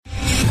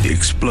The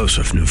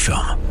explosive new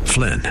film,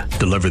 Flynn,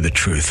 deliver the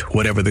truth,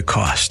 whatever the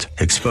cost.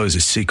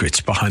 Exposes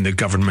secrets behind the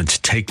government's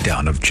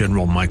takedown of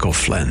General Michael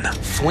Flynn.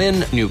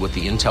 Flynn knew what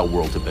the intel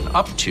world had been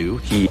up to.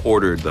 He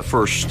ordered the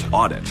first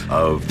audit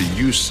of the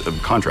use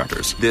of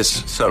contractors.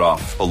 This set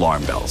off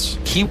alarm bells.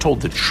 He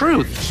told the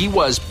truth. He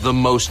was the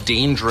most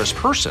dangerous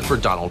person for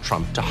Donald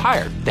Trump to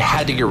hire. They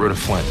had to get rid of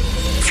Flynn.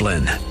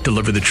 Flynn,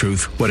 deliver the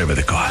truth, whatever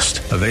the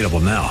cost. Available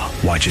now.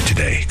 Watch it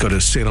today. Go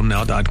to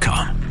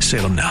salemnow.com.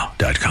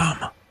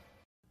 salemnow.com.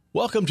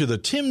 Welcome to the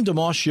Tim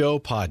DeMoss Show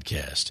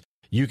podcast.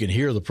 You can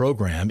hear the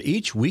program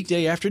each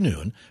weekday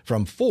afternoon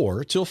from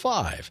 4 till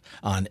 5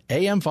 on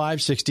AM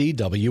 560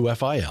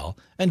 WFIL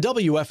and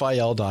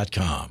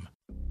WFIL.com.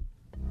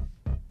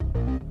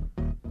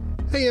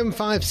 AM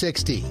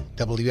 560,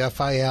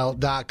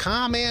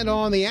 WFIL.com, and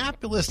on the app,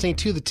 you're listening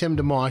to the Tim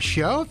DeMoss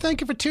Show. Thank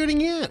you for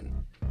tuning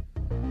in.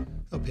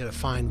 Hope you had a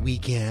fine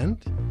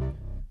weekend.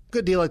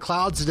 Good deal of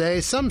clouds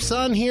today. Some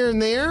sun here and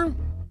there.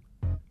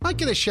 Might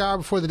get a shower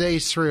before the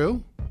day's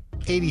through.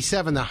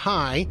 87 the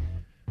high.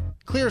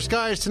 Clear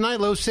skies tonight,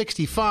 low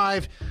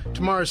 65.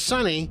 Tomorrow's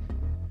sunny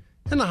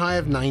and a high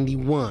of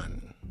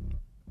 91.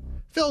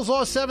 Phil's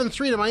lost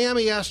 7-3 to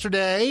Miami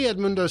yesterday.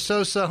 Edmundo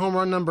Sosa, home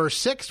run number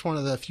 6, one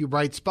of the few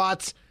bright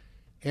spots.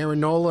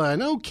 Aaron Nola,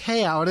 an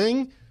okay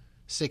outing.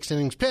 6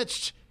 innings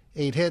pitched,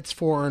 8 hits,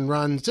 4 earned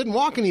runs. Didn't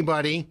walk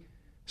anybody.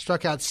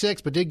 Struck out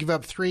 6, but did give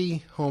up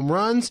 3 home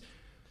runs.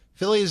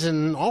 Phillies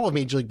and all of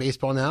Major League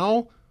Baseball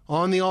now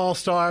on the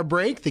All-Star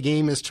break. The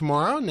game is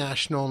tomorrow.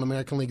 National and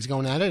American Leagues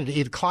going at it at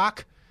 8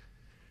 o'clock.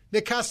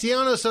 Nick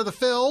Castellanos of the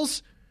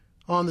Phils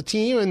on the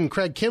team, and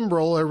Craig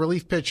Kimbrell, a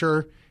relief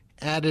pitcher,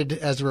 added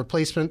as a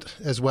replacement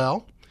as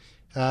well.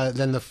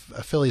 Then the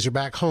Phillies are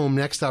back home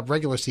next up,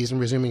 regular season,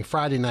 resuming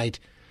Friday night.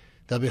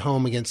 They'll be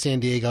home against San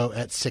Diego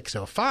at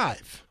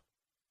 6:05.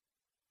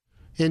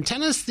 In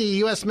tennis, the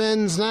U.S.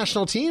 men's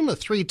national team, a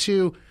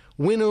 3-2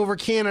 win over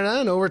Canada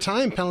in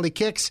overtime, penalty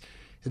kicks,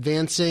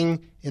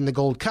 advancing in the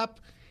Gold Cup.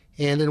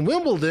 And in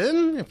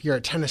Wimbledon, if you're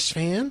a tennis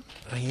fan,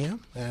 I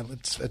am.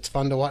 It's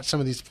fun to watch some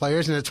of these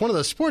players, and it's one of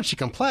those sports you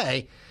can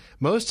play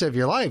most of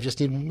your life. Just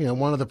need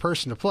one other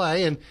person to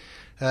play. And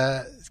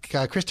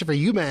Christopher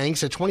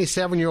Eubanks, a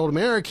 27-year-old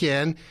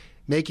American,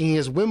 making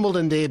his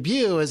Wimbledon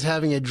debut, is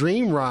having a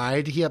dream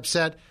ride. He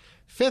upset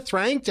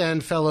fifth-ranked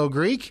and fellow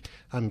Greek,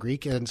 and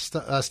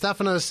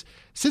Stefanos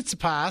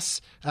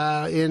Tsitsipas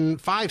in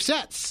 5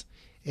 sets.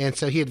 And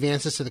so he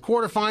advances to the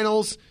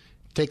quarterfinals,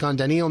 take on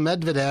Daniil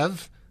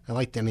Medvedev. I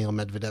like Daniil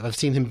Medvedev. I've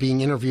seen him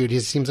being interviewed. He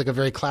seems like a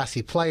very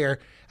classy player.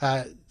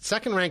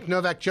 Second-ranked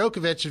Novak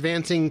Djokovic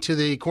advancing to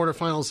the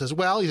quarterfinals as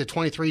well. He's a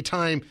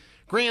 23-time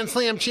Grand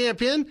Slam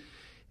champion.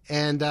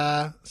 And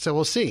so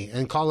we'll see.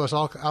 And Carlos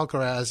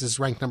Alcaraz is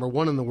ranked number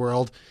 1 in the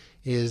world,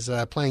 is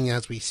playing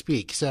as we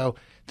speak. So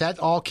that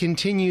all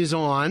continues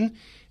on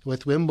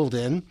with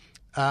Wimbledon.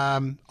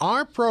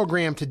 Our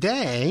program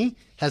today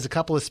has a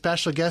couple of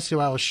special guests who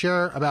I will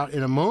share about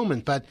in a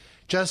moment, but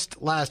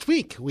just last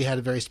week, we had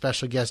a very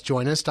special guest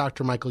join us,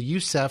 Dr. Michael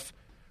Youssef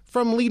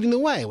from Leading the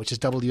Way, which is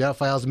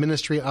WFIL's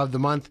Ministry of the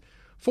Month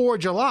for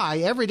July.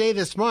 Every day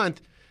this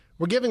month,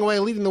 we're giving away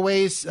Leading the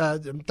Way's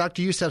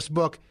Dr. Youssef's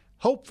book,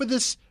 Hope for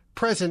This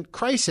Present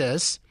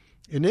Crisis.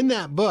 And in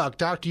that book,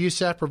 Dr.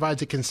 Youssef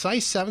provides a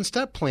concise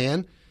 7-step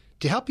plan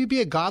to help you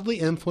be a godly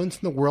influence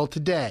in the world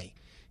today,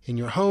 in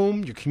your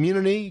home, your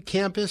community,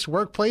 campus,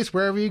 workplace,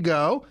 wherever you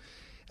go.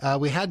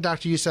 We had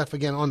Dr. Youssef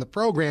again on the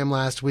program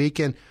last week,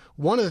 and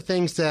one of the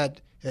things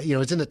that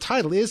is in the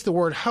title is the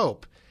word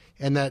hope,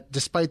 and that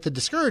despite the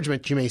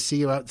discouragement you may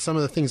see about some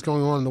of the things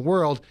going on in the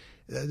world,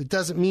 it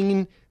doesn't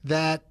mean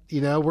that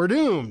we're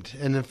doomed.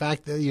 And in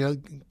fact,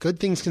 good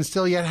things can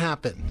still yet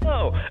happen.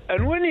 Oh,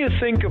 and when you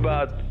think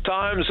about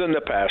times in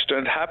the past,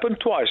 and it happened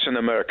twice in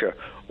America,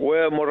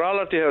 where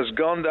morality has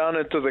gone down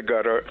into the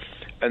gutter,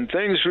 and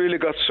things really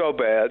got so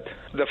bad.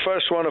 The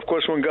first one, of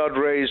course, when God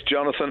raised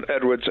Jonathan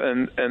Edwards,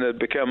 and it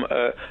became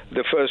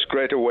the first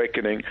Great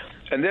Awakening.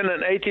 And then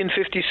in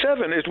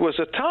 1857, it was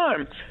a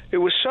time. It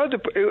was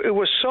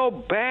so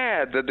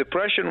bad. The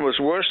Depression was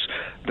worse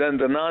than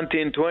the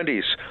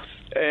 1920s.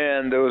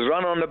 And there was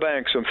run on the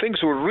banks, and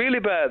things were really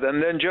bad.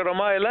 And then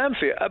Jeremiah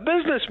Lamphere, a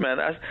businessman,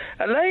 a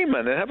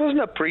layman, and he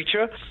wasn't a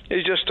preacher,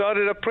 he just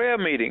started a prayer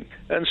meeting,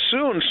 and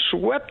soon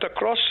swept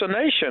across the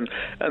nation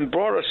and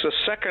brought us a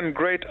second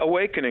Great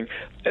Awakening.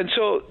 And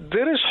so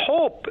there is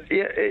hope,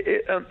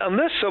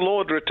 unless the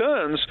Lord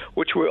returns,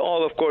 which we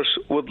all, of course,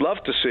 would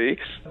love to see.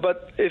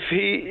 But if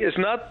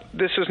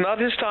this is not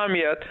his time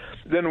yet,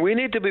 then we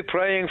need to be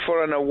praying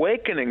for an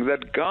awakening,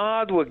 that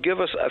God will give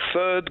us a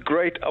third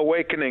Great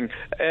Awakening,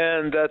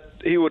 and that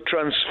he would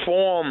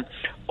transform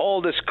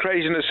all this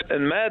craziness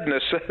and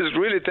madness that is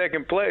really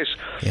taking place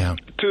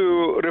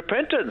to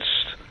repentance,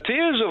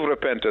 tears of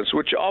repentance,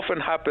 which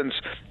often happens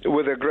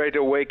with a Great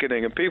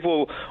Awakening, and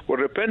people will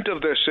repent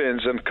of their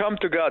sins and come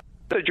to God.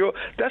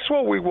 That's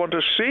what we want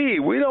to see.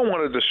 We don't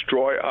want to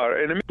destroy our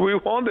enemy. We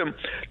want them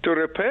to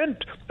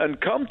repent and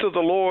come to the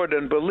Lord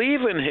and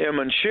believe in Him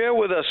and share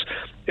with us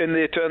in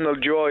the eternal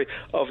joy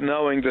of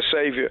knowing the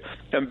Savior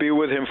and be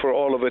with Him for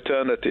all of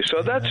eternity.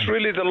 So that's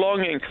really the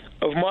longing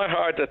of my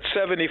heart at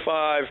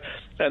 75,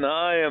 and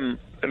I am,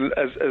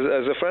 as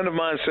a friend of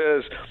mine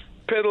says,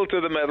 pedal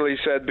to the metal, he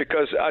said,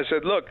 because I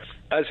said,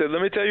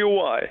 let me tell you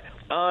why.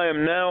 I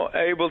am now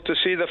able to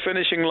see the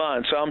finishing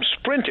line. So I'm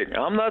sprinting.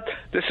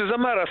 This is a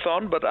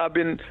marathon, but I've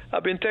been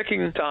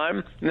taking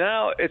time.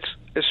 Now it's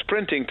a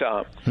sprinting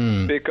time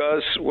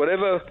because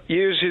whatever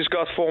years He's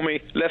got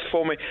left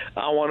for me,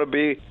 I want to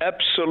be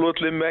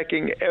absolutely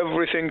making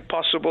everything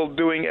possible,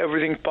 doing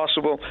everything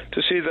possible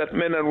to see that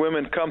men and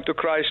women come to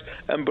Christ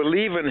and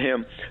believe in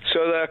Him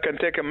so that I can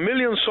take 1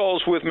 million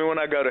souls with me when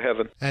I go to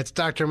heaven. That's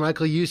Dr.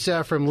 Michael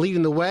Youssef from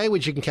Leading the Way,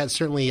 which you can catch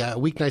certainly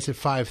weeknights at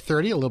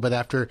 5:30, a little bit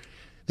after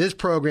this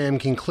program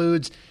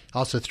concludes,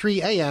 also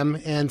 3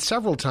 a.m. and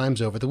several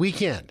times over the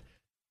weekend.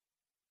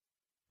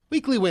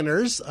 Weekly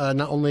winners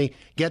not only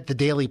get the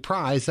daily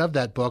prize of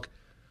that book,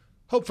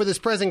 Hope for This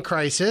Present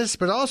Crisis,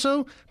 but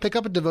also pick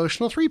up a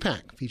devotional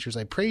 3-pack. Features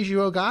I Praise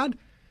You, O God,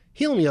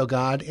 Heal Me, O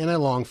God, and I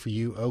Long for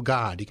You, O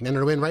God. You can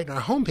enter to win right on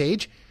our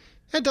homepage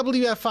at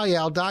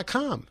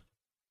WFIL.com.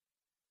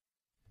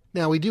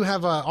 Now, we do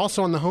have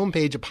also on the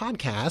homepage a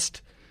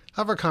podcast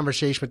of our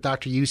conversation with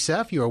Dr.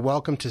 Youssef. You are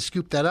welcome to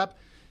scoop that up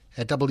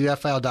at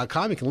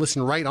WFIL.com. You can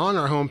listen right on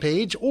our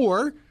homepage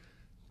or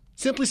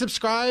simply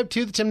subscribe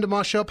to the Tim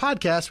DeMoss Show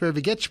podcast wherever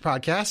you get your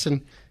podcasts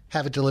and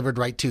have it delivered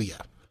right to you.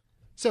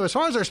 So as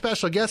far as our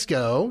special guests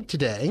go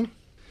today,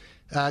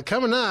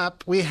 coming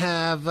up we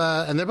have,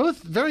 and they're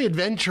both very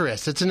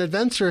adventurous. It's an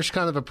adventurous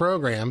kind of a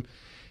program.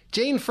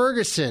 Jane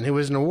Ferguson, who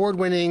is an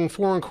award-winning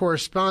foreign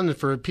correspondent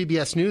for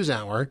PBS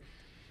NewsHour,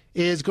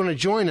 is going to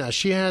join us.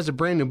 She has a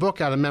brand new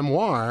book out, a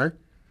memoir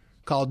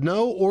called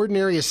No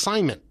Ordinary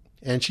Assignment.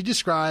 And she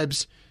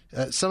describes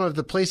some of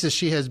the places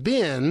she has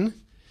been,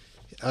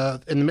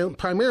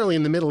 primarily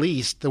in the Middle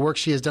East, the work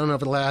she has done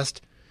over the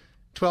last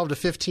 12 to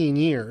 15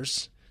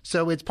 years.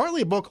 So it's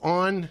partly a book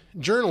on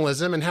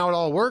journalism and how it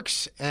all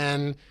works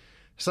and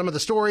some of the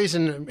stories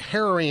and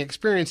harrowing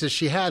experiences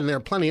she had, and there are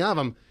plenty of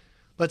them.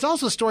 But it's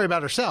also a story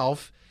about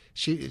herself.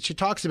 She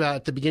talks about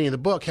at the beginning of the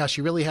book how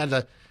she really had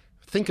to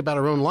think about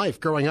her own life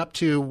growing up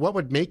to what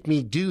would make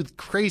me do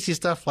crazy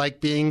stuff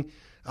like being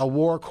a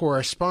war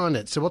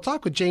correspondent. So we'll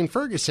talk with Jane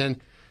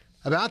Ferguson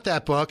about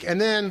that book.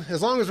 And then,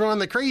 as long as we're on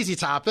the crazy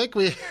topic,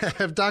 we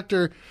have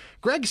Dr.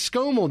 Greg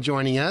Skomal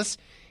joining us.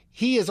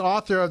 He is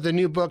author of the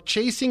new book,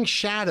 Chasing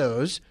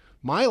Shadows,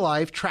 My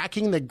Life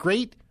Tracking the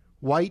Great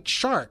White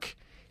Shark.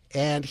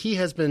 And he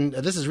has been,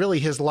 this is really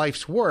his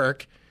life's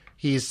work.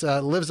 He's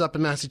lives up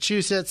in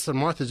Massachusetts, on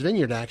Martha's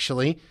Vineyard,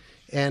 actually,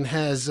 and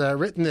has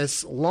written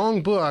this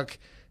long book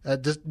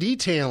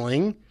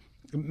detailing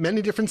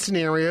many different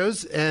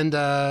scenarios, and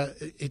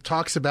it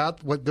talks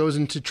about what goes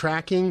into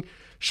tracking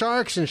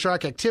sharks and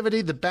shark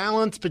activity, the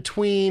balance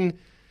between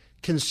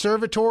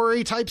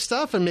conservatory type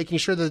stuff and making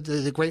sure that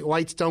the great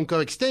whites don't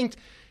go extinct,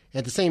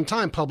 at the same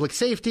time public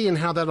safety and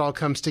how that all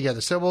comes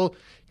together. So we'll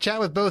chat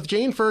with both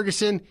Jane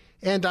Ferguson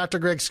and Dr.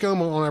 Greg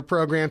Skomal on our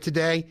program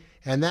today,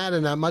 and that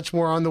and much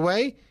more on the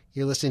way.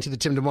 You're listening to the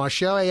Tim DeMoss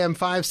Show, AM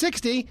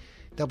 560,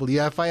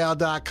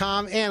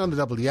 WFIL.com, and on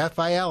the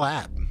WFIL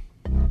app.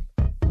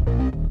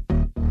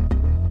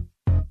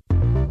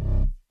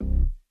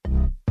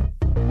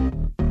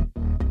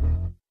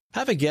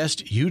 Have a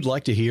guest you'd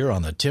like to hear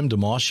on the Tim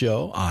DeMoss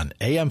Show on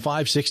AM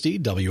 560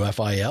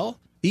 WFIL?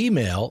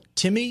 Email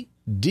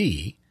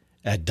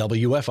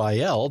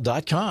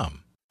timmyd@WFIL.com.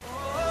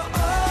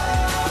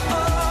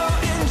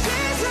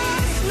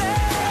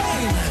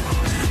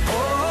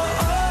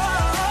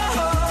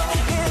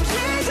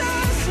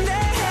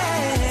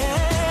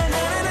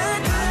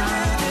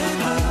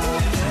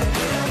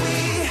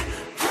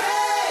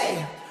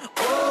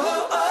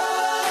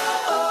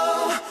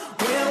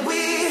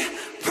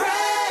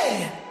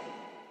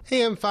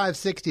 AM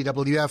 560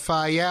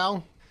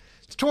 WFIL.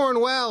 It's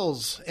Torrin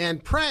Wells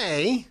and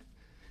Pray.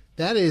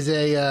 That is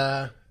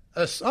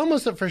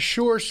almost a for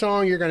sure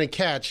song you're going to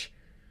catch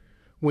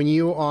when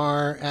you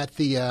are at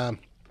the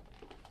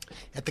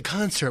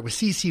concert with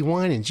CeCe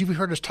Winans. You've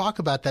heard us talk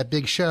about that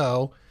big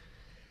show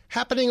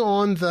happening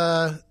on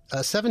the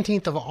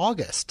 17th of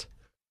August.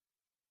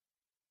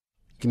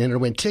 You can enter to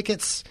win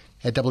tickets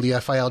at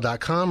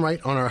WFIL.com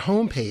right on our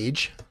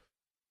homepage.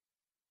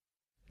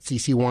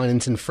 CeCe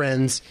Winans and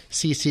Friends.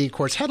 CeCe, of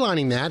course,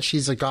 headlining that.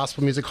 She's a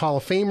Gospel Music Hall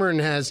of Famer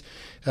and has,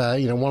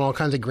 won all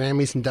kinds of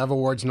Grammys and Dove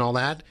Awards and all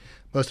that.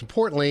 Most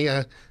importantly,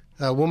 a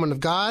woman of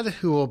God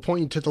who will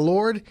point you to the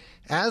Lord,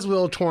 as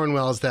will Torrin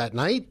Wells that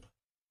night.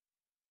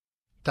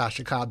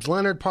 Tasha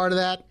Cobbs-Leonard, part of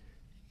that.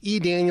 E.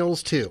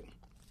 Daniels, too.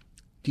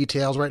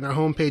 Details right on our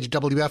homepage,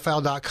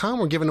 WFL.com.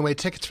 We're giving away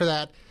tickets for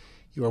that.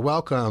 You are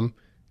welcome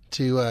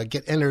to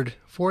get entered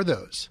for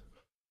those.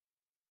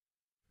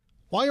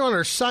 While you're on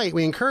our site,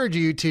 we encourage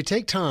you to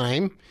take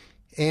time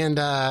and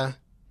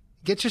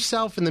get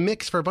yourself in the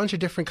mix for a bunch of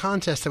different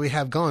contests that we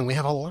have going. We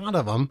have a lot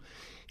of them,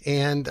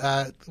 And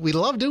we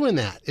love doing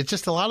that. It's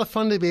just a lot of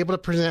fun to be able to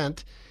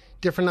present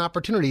different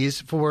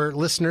opportunities for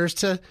listeners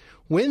to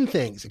win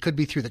things. It could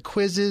be through the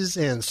quizzes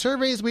and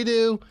surveys we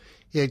do.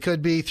 It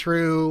could be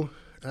through,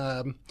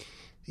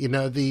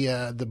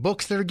 the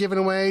books that are given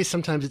away.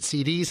 Sometimes it's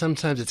CDs,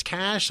 sometimes it's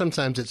cash,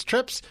 sometimes it's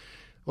trips.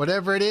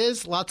 Whatever it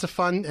is, lots of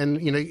fun. And,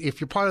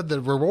 if you're part of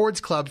the rewards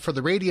club for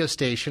the radio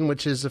station,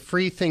 which is a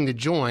free thing to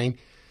join,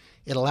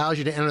 it allows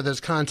you to enter those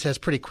contests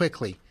pretty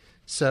quickly.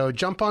 So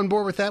jump on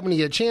board with that when you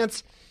get a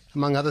chance,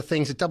 among other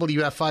things at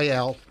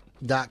WFIL.com.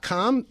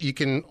 You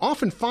can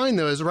often find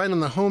those right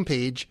on the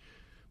homepage,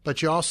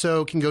 but you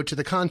also can go to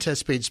the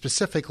contest page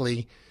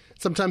specifically.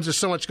 Sometimes there's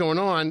so much going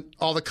on,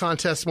 all the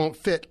contests won't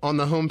fit on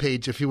the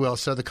homepage, if you will.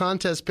 So the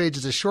contest page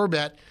is a sure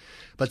bet.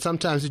 But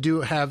sometimes we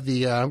do have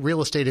the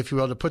real estate, if you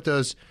will, to put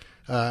those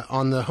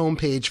on the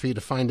homepage for you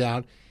to find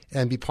out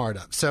and be part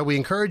of. So we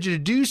encourage you to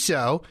do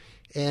so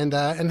and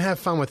have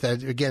fun with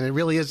that. Again, it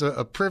really is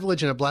a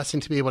privilege and a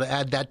blessing to be able to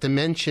add that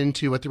dimension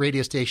to what the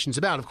radio station is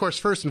about. Of course,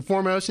 first and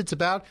foremost, it's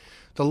about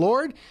the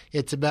Lord.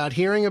 It's about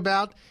hearing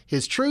about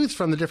His truth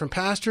from the different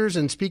pastors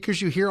and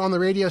speakers you hear on the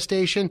radio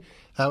station.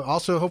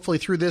 Also, hopefully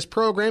through this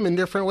program in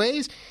different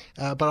ways.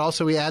 But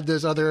also we add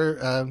those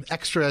other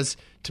extras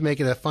to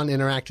make it a fun,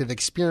 interactive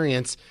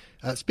experience.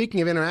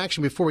 Speaking of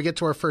interaction, before we get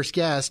to our first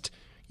guest,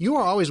 you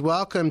are always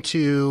welcome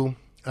to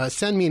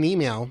send me an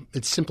email.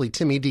 It's simply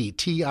TimmyD,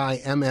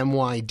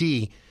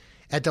 TIMMYD,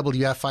 at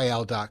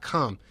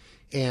WFIL.com.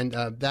 And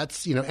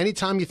that's,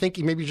 anytime you think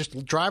maybe you're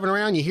just driving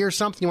around, you hear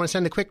something, you want to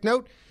send a quick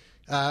note,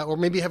 or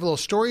maybe you have a little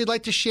story you'd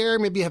like to share,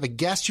 maybe you have a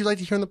guest you'd like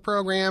to hear on the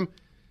program,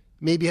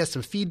 maybe you have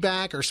some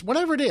feedback or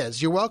whatever it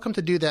is, you're welcome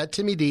to do that.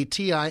 TimmyD,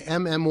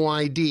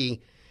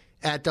 TIMMYD,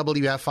 at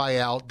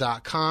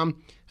WFIL.com.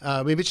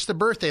 Maybe it's just a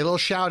birthday, a little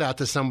shout out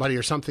to somebody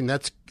or something.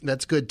 That's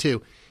good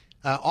too.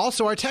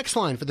 Also, our text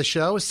line for the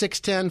show is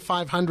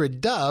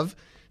 610-500-DOVE,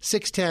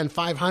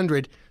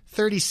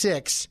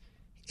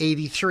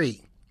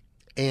 610-500-3683.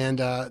 And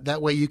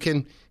that way you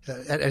can,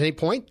 at any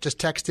point, just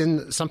text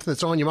in something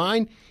that's on your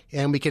mind,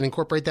 and we can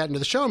incorporate that into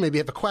the show. Maybe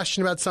you have a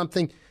question about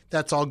something.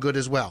 That's all good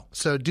as well.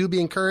 So do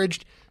be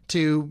encouraged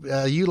to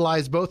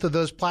utilize both of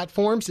those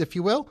platforms, if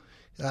you will.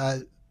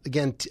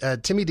 Again,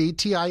 TimmyD,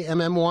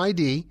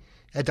 TIMMYD,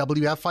 at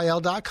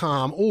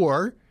WFIL.com,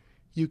 or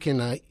you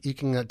can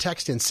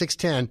text in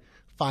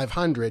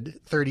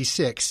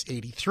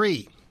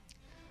 610-500-3683.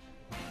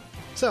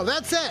 So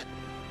that's it.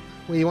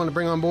 We want to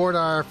bring on board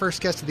our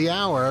first guest of the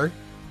hour.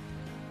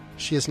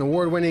 She is an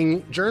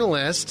award-winning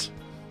journalist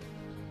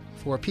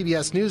for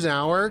PBS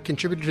NewsHour,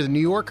 contributor to The New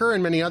Yorker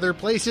and many other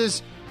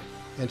places,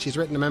 and she's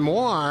written a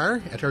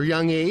memoir at her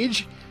young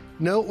age.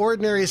 No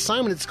Ordinary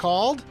Assignment, it's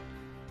called.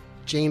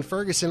 Jane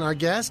Ferguson, our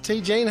guest.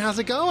 Hey, Jane, how's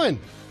it going?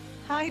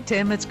 Hi,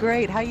 Tim. It's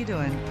great. How you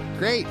doing?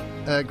 Great.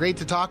 Great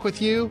to talk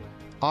with you.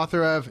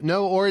 Author of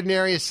No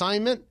Ordinary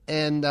Assignment.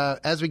 And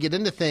as we get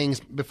into things,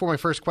 before my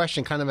first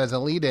question, kind of as a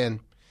lead-in,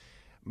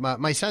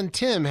 my son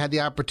Tim had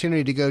the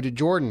opportunity to go to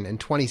Jordan in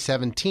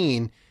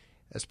 2017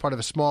 as part of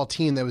a small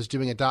team that was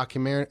doing a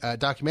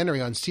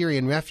documentary on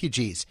Syrian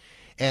refugees.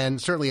 And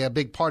certainly a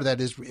big part of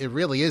that is it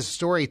really is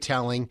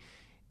storytelling.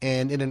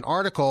 And in an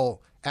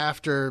article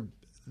after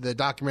the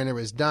documentary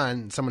was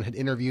done, someone had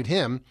interviewed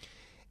him,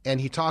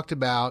 and he talked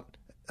about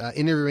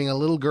interviewing a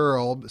little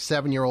girl,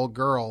 7-year-old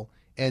girl,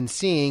 and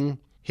seeing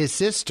his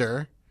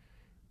sister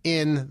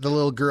in the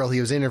little girl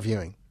he was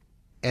interviewing.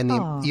 And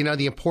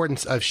the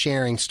importance of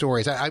sharing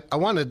stories. I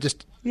want to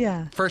just,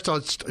 first of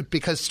all,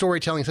 because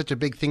storytelling is such a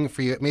big thing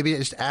for you, maybe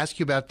just ask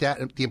you about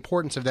that, the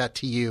importance of that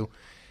to you,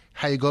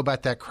 how you go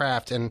about that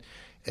craft, and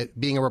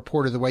being a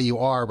reporter the way you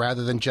are,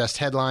 rather than just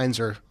headlines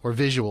or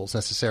visuals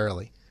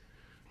necessarily.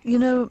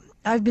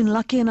 I've been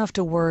lucky enough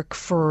to work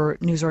for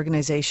news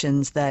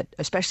organizations that,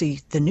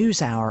 especially the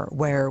NewsHour,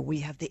 where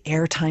we have the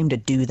airtime to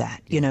do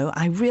that.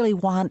 I really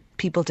want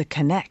people to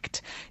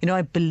connect.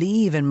 I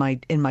believe in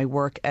my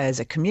work as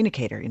a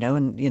communicator, and I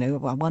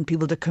want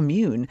people to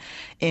commune.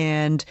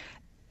 And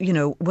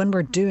when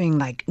we're doing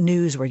like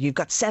news where you've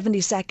got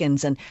 70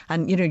 seconds and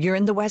you're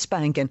in the West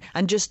Bank and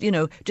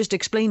just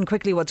explain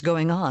quickly what's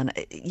going on,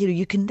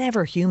 you can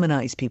never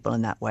humanize people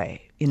in that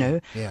way.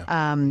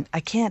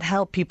 I can't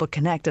help people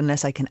connect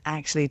unless I can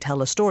actually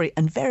tell a story.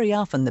 And very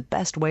often the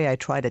best way I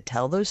try to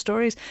tell those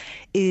stories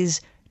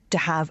is to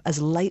have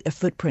as light a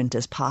footprint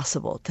as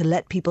possible, to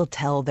let people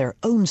tell their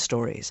own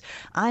stories.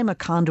 I'm a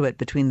conduit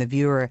between the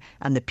viewer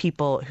and the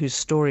people whose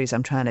stories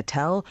I'm trying to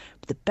tell.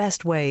 But the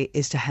best way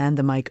is to hand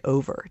the mic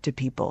over to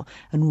people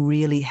and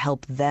really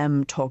help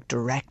them talk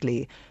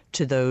directly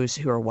to those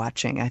who are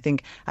watching. I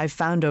think I've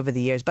found over the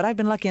years, but I've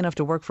been lucky enough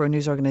to work for a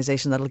news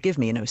organization that'll give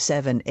me,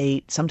 7,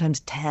 8, sometimes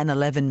 10,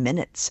 11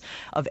 minutes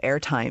of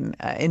airtime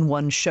in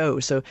one show.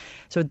 So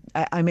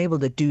I'm able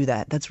to do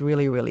that. That's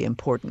really, really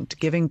important.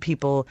 Giving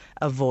people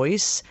a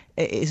voice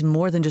is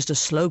more than just a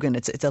slogan.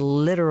 It's a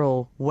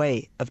literal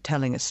way of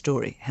telling a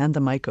story. Hand the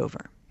mic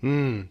over.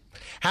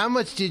 How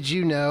much did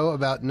you know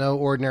about No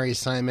Ordinary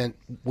Assignment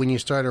when you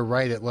started to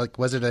write it? Like,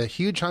 was it a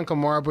huge hunk of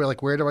marble?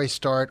 Like, where do I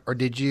start? Or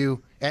did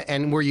you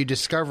And were you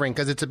discovering,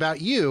 because it's about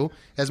you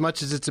as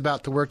much as it's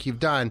about the work you've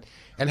done,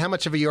 and how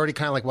much of it you already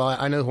kind of like, well,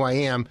 I know who I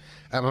am,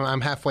 I'm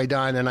halfway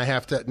done, and I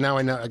have to, now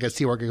I know, I got to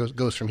see where it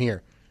goes from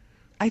here.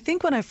 I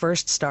think when I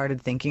first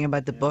started thinking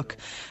about the book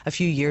a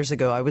few years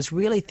ago, I was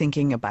really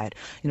thinking about,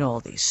 all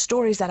these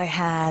stories that I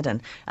had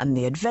and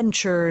the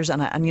adventures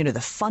and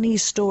the funny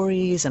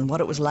stories and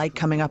what it was like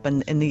coming up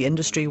in the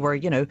industry where,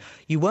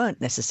 you weren't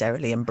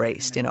necessarily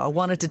embraced. I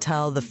wanted to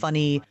tell the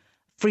funny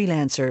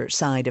freelancer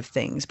side of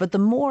things. But the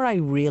more I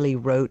really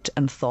wrote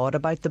and thought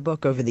about the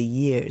book over the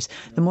years,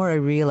 the more I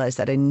realized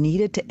that I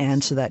needed to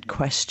answer that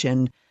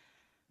question,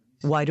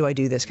 why do I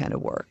do this kind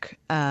of work?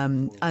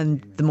 And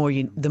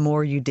the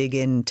more you dig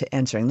into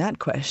answering that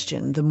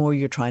question, the more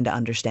you're trying to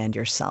understand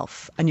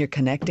yourself, and you're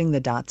connecting the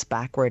dots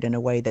backward in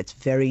a way that's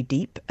very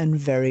deep and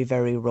very,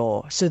 very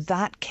raw. So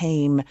that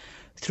came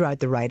throughout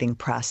the writing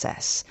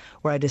process,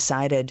 where I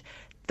decided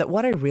that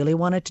what I really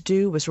wanted to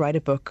do was write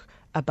a book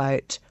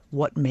about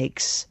what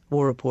makes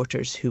war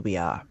reporters who we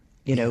are.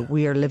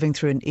 We are living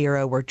through an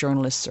era where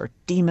journalists are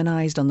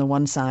demonized on the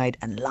one side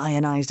and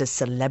lionized as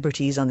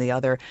celebrities on the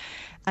other.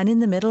 And in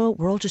the middle,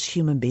 we're all just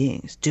human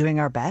beings doing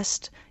our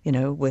best.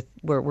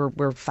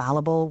 We're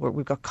fallible.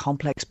 We've got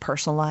complex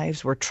personal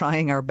lives. We're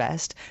trying our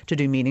best to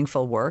do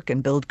meaningful work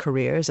and build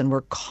careers. And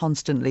we're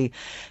constantly,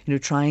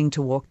 trying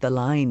to walk the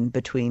line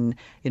between,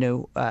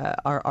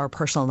 our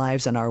personal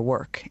lives and our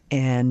work.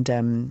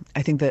 And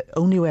I think the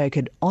only way I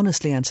could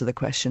honestly answer the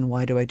question,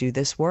 why do I do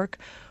this work,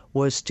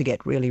 was to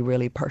get really,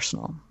 really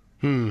personal.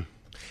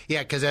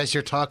 Yeah, because as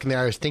you're talking there,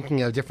 I was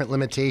thinking of different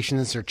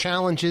limitations or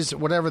challenges,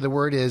 whatever the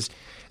word is,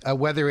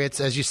 whether it's,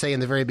 as you say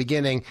in the very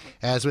beginning,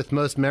 as with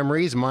most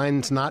memories,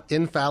 mine's not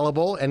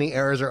infallible. Any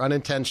errors are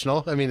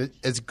unintentional. I mean,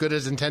 as good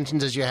as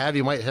intentions as you have,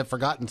 you might have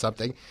forgotten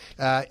something.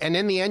 And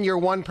in the end, you're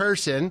one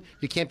person.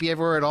 You can't be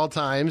everywhere at all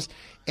times.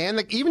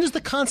 And even just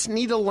the constant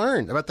need to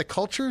learn about the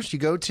cultures you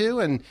go to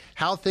and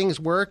how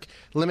things work,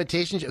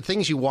 limitations,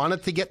 things you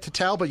wanted to get to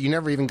tell, but you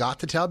never even got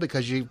to tell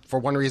because you, for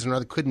one reason or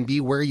another, couldn't be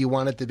where you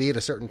wanted to be at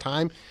a certain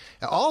time.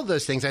 All of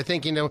those things, I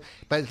think,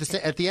 but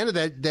at the end of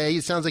that day,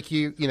 it sounds like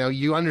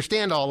you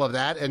understand all of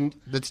that, and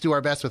let's do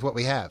our best with what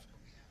we have.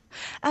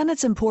 And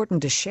it's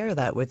important to share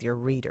that with your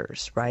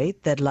readers, right?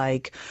 That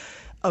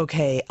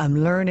okay,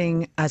 I'm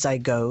learning as I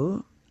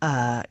go.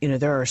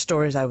 There are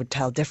stories I would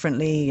tell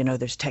differently.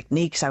 There's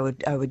techniques I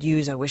would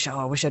use. I wish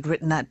I'd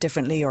written that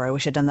differently, or I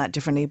wish I'd done that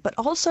differently. But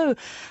also, and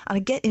I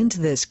get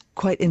into this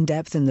quite in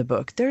depth in the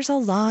book, there's a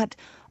lot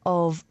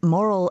of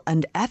moral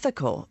and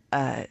ethical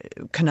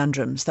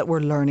conundrums that we're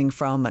learning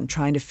from and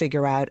trying to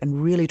figure out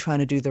and really trying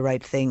to do the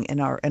right thing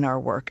in our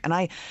work. And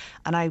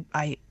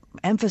I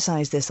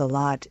emphasize this a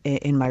lot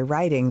in my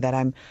writing, that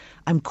I'm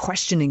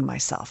questioning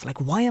myself. Like,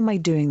 why am I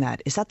doing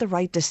that? Is that the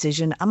right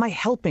decision? Am I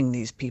helping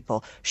these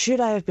people? Should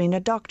I have been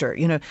a doctor?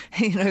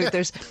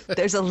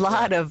 There's a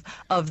lot of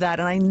that.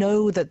 And I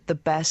know that the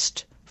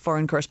best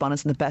foreign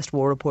correspondents and the best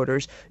war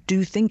reporters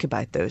do think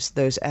about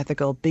those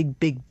ethical,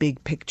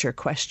 big picture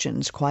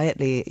questions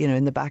quietly,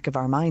 in the back of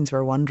our minds.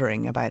 We're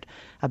wondering about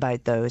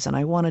those. And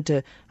I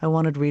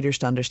wanted readers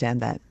to understand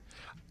that.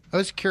 I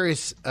was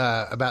curious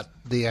about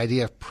the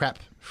idea of prep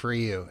for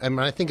you. And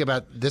when I think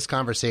about this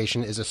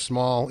conversation is a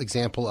small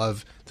example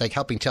of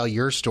helping tell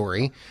your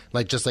story,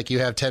 just like you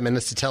have 10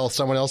 minutes to tell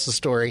someone else's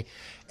story,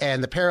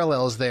 and the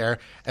parallels there.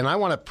 And I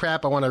want to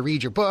prep, I want to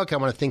read your book, I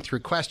want to think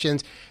through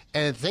questions,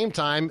 and at the same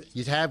time,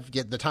 you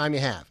get the time you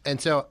have. And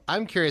so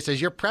I'm curious,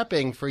 as you're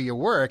prepping for your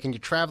work and you're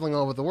traveling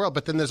all over the world,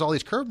 but then there's all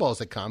these curveballs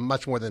that come,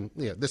 much more than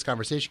this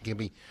conversation can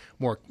be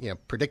more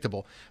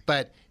predictable.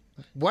 But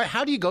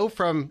how do you go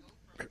from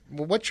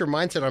what's your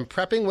mindset on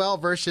prepping well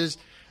versus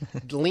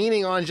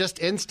leaning on just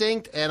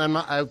instinct, and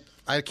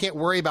I can't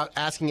worry about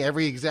asking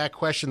every exact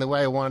question the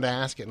way I wanted to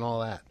ask it and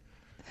all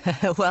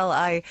that? Well,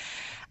 I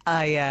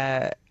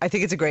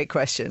think it's a great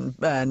question,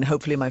 and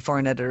hopefully my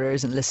foreign editor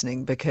isn't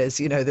listening, because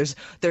there's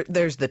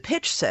the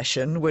pitch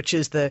session, which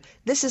is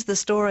this is the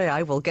story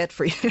I will get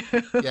for you,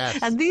 yes.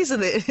 And these are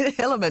the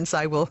elements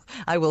I will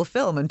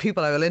film and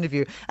people I will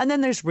interview, and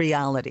then there's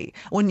reality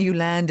when you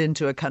land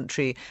into a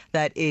country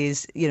that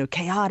is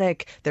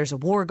chaotic. There's a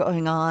war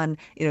going on.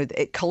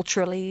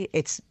 Culturally,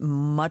 it's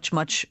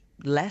much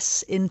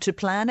less into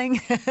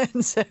planning.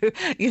 And so,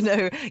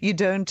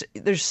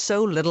 there's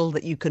so little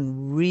that you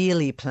can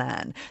really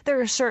plan. There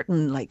are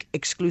certain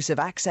exclusive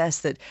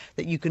access that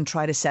you can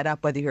try to set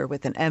up, whether you're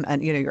with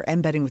you're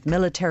embedding with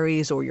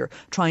militaries or you're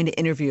trying to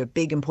interview a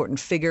big important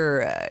figure,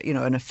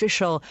 an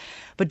official.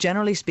 But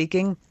generally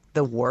speaking,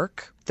 the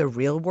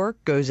real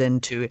work goes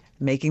into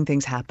making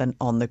things happen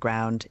on the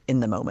ground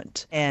in the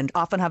moment, and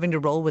often having to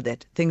roll with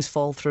it. Things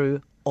fall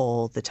through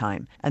all the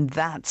time. And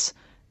that's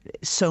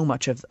so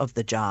much of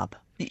the job.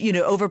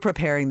 Over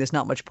preparing, there's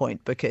not much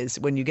point, because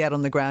when you get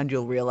on the ground,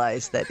 you'll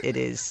realize that it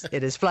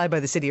is fly by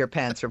the seat of your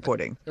pants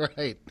reporting.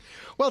 Right.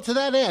 Well, to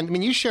that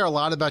end, you share a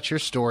lot about your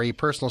story,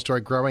 personal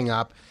story growing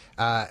up,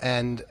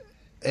 and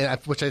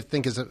which I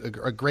think is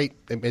a great,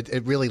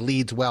 it really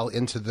leads well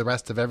into the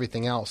rest of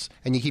everything else,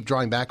 and you keep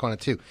drawing back on it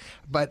too.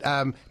 But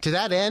to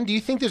that end, do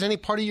you think there's any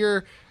part of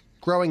your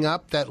growing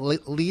up that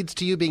leads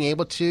to you being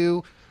able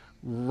to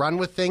run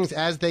with things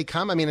as they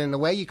come? I mean, in a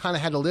way, you kind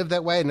of had to live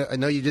that way. I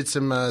know you did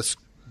some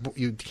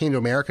you came to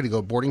America to go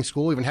to boarding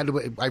school. Even had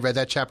to. I read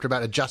that chapter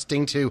about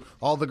adjusting to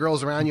all the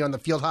girls around you on the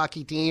field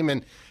hockey team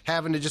and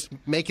having to just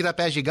make it up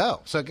as you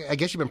go. So I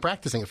guess you've been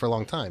practicing it for a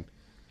long time.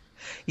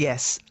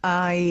 Yes,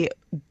 I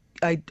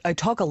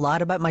talk a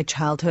lot about my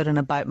childhood and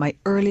about my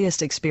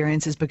earliest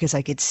experiences because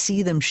I could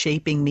see them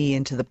shaping me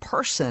into the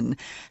person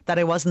that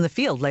I was in the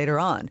field later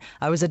on.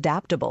 I was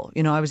adaptable.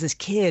 You know, I was this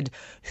kid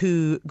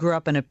who grew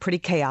up in a pretty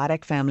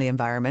chaotic family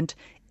environment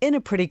in a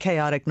pretty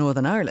chaotic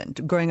Northern Ireland,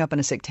 growing up in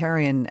a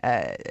sectarian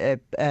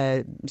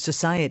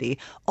society,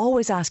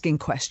 always asking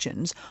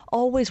questions,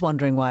 always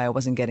wondering why I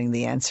wasn't getting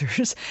the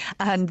answers.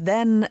 And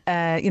then,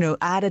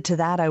 added to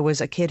that, I was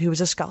a kid who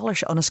was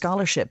on a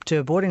scholarship to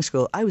a boarding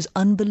school. I was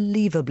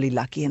unbelievably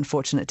lucky and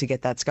fortunate to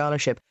get that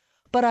scholarship.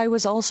 But I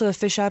was also a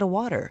fish out of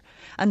water.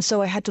 And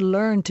so I had to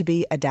learn to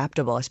be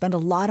adaptable. I spent a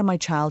lot of my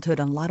childhood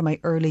and a lot of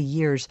my early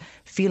years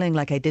feeling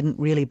like I didn't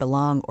really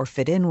belong or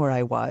fit in where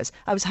I was.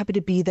 I was happy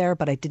to be there,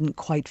 but I didn't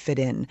quite fit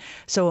in.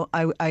 So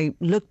I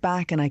look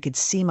back and I could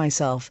see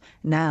myself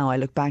now. I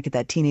look back at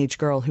that teenage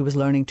girl who was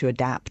learning to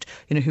adapt,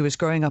 who was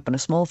growing up on a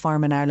small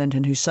farm in Ireland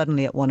and who's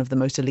suddenly at one of the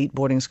most elite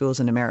boarding schools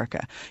in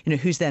America,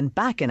 who's then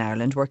back in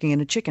Ireland working in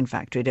a chicken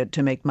factory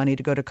to make money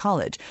to go to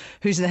college,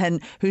 who's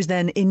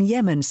then in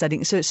Yemen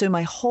studying. So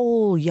my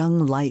whole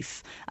young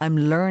life, I'm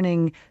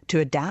learning to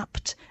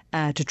adapt,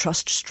 to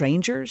trust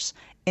strangers,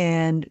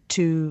 and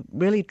to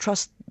really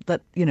trust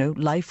that,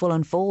 life will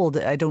unfold.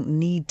 I don't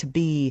need to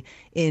be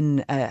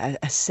in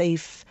a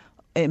safe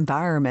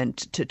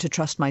environment to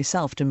trust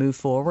myself to move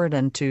forward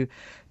and to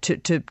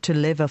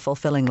live a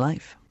fulfilling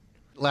life.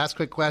 Last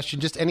quick question,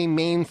 just any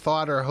main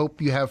thought or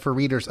hope you have for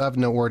readers of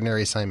No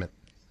Ordinary Assignment?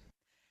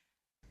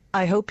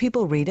 I hope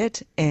people read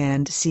it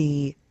and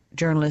see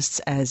journalists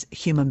as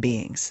human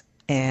beings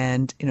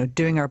and,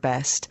 doing our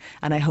best.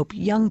 And I hope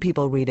young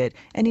people read it.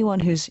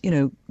 Anyone who's,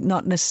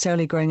 not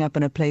necessarily growing up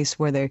in a place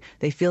where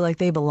they feel like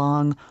they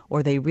belong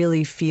or they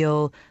really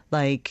feel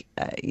like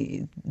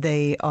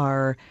they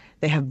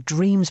have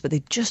dreams, but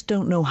they just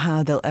don't know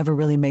how they'll ever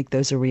really make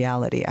those a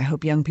reality. I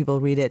hope young people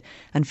read it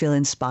and feel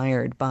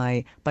inspired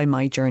by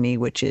my journey,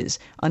 which is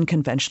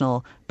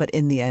unconventional, but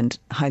in the end,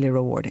 highly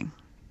rewarding.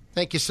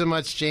 Thank you so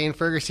much, Jane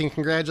Ferguson.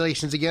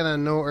 Congratulations again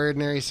on No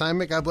Ordinary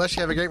Assignment. God bless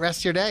you. Have a great rest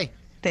of your day.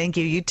 Thank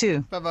you. You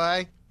too.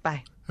 Bye-bye.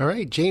 Bye. All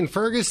right. Jane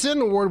Ferguson,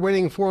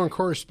 award-winning foreign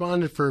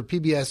correspondent for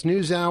PBS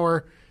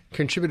NewsHour,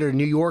 contributor to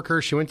New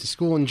Yorker. She went to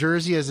school in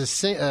Jersey as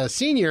a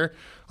senior.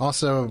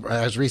 Also,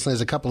 as recently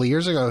as a couple of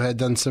years ago, had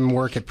done some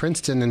work at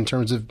Princeton in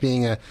terms of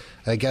being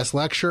a guest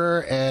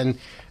lecturer. And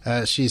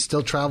she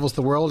still travels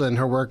the world, and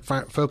her work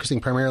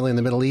focusing primarily in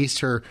the Middle East.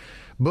 Her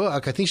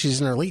book, I think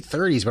she's in her late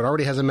 30s, but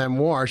already has a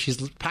memoir.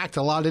 She's packed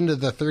a lot into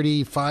the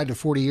 35 to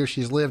 40 years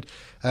she's lived.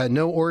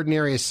 No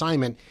Ordinary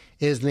Assignment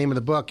is the name of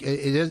the book.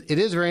 It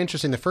is very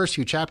interesting. The first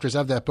few chapters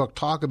of that book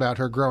talk about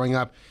her growing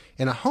up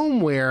in a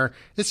home where,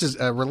 this is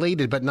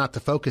related but not the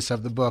focus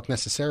of the book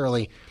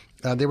necessarily,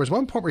 there was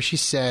one point where she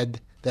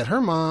said that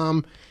her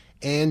mom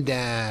and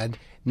dad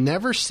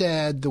never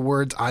said the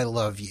words "I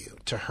love you"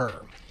 to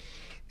her,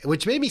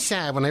 which made me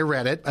sad when I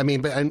read it. I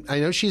mean, but I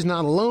know she's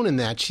not alone in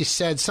that. She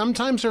said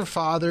sometimes her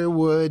father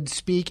would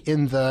speak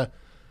in the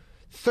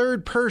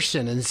third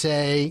person and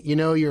say,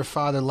 your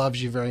father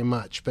loves you very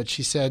much. But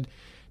she said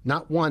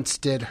not once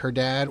did her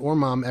dad or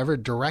mom ever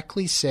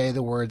directly say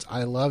the words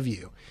 "I love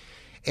you."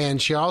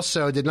 And she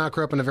also did not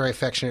grow up in a very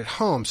affectionate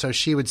home. So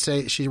she would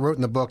say, she wrote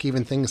in the book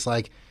even things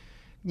like,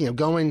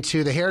 going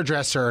to the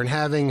hairdresser and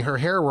having her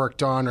hair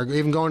worked on, or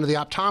even going to the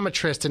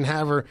optometrist and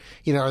have her,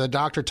 or the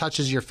doctor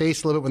touches your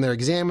face a little bit when they're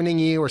examining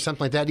you or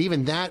something like that.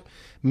 Even that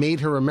made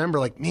her remember,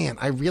 like, man,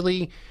 I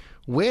really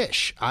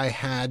wish I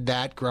had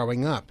that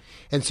growing up.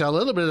 And so a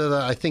little bit of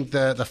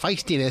the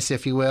feistiness,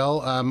 if you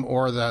will,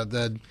 or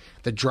the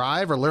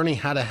drive or learning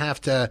how to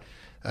have to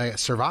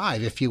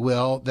survive, if you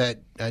will, that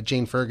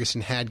Jane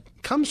Ferguson had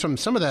comes from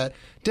some of the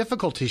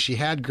difficulties she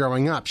had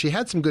growing up. She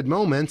had some good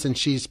moments, and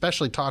she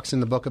especially talks in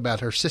the book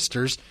about her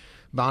sisters,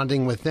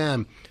 bonding with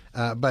them.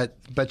 But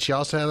she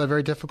also had a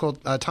very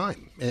difficult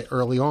time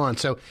early on.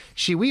 So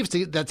she weaves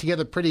that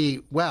together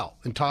pretty well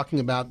in talking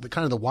about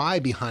the why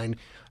behind.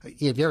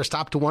 If you ever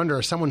stop to wonder,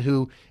 as someone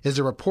who is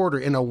a reporter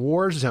in a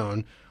war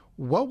zone,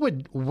 what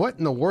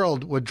in the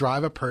world would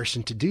drive a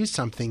person to do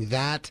something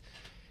that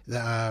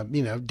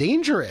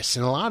dangerous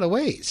in a lot of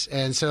ways?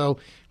 And so,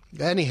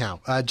 anyhow,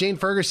 Jane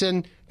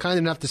Ferguson, kind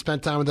enough to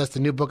spend time with us. The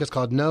new book is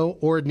called No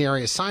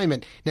Ordinary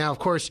Assignment. Now, of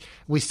course,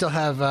 we still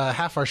have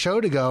half our show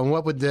to go, and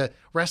what would the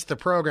rest of the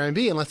program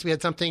be unless we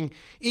had something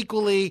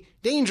equally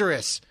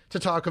dangerous to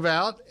talk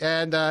about?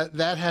 And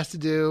that has to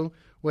do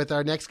with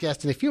our next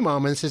guest in a few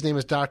moments. His name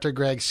is Dr.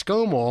 Greg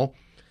Skomal,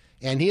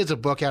 and he has a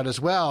book out as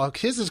well.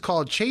 His is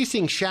called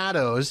Chasing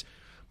Shadows,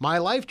 My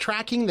Life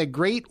Tracking the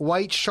Great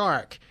White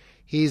Shark.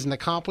 He's an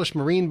accomplished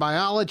marine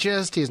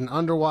biologist. He's an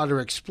underwater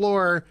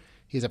explorer.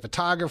 He's a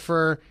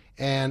photographer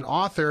and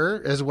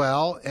author as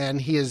well, and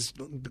he has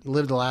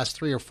lived the last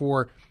 3 or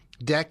 4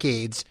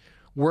 decades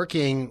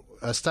working,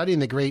 studying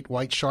the great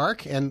white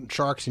shark and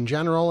sharks in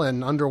general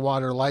and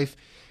underwater life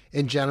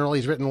in general.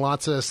 He's written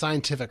lots of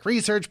scientific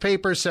research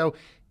papers, so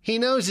he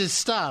knows his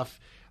stuff.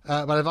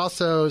 But I've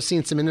also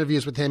seen some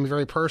interviews with him, a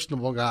very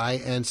personable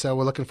guy, and so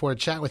we're looking forward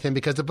to chat with him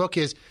because the book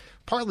is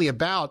partly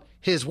about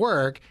his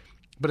work,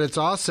 but it's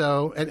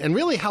also, and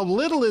really how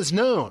little is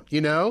known,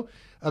 you know?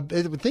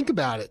 Think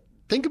about it.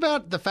 Think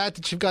about the fact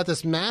that you've got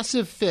this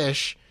massive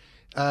fish,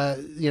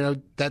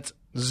 that's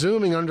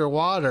zooming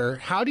underwater.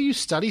 How do you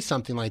study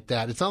something like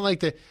that? It's not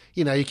like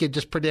you could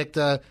just predict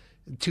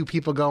two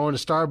people going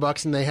to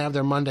Starbucks and they have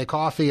their Monday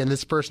coffee and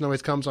this person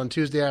always comes on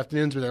Tuesday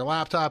afternoons with their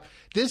laptop.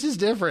 This is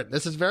different.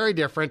 This is very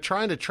different.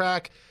 Trying to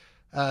track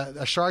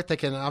a shark that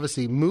can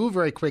obviously move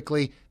very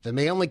quickly, that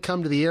may only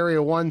come to the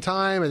area one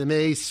time and they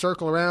may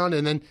circle around,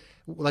 and then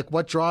like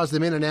what draws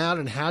them in and out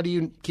and how do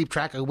you keep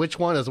track of which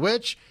one is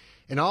which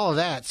and all of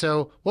that.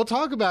 So we'll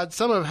talk about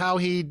some of how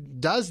he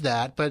does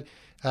that, but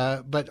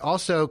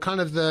also kind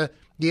of the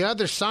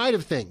other side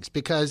of things,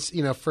 because,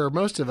 for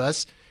most of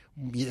us,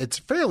 it's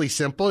fairly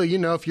simple.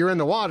 If you're in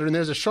the water and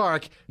there's a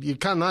shark, you're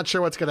kind of not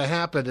sure what's going to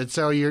happen. And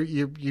so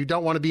you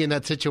don't want to be in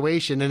that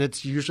situation. And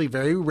it's usually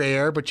very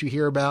rare, but you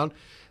hear about,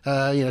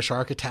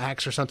 shark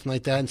attacks or something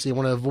like that. And so you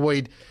want to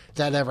avoid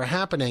that ever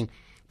happening.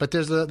 But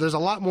there's a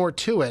lot more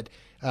to it.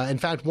 In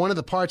fact, one of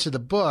the parts of the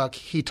book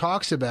he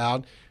talks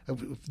about,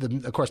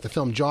 of course, the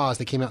film Jaws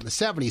that came out in the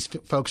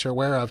 70s, folks are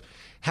aware of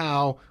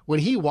how when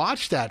he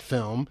watched that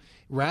film,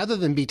 rather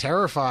than be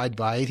terrified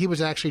by it, he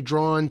was actually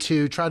drawn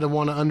to try to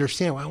want to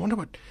understand. Well, I wonder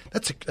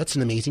that's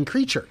an amazing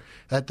creature.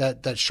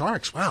 That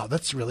sharks, wow,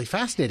 that's really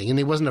fascinating. And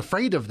he wasn't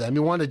afraid of them. He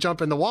wanted to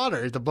jump in the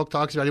water. The book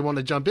talks about he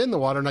wanted to jump in the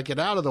water, not get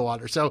out of the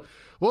water. So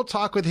we'll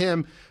talk with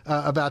him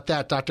about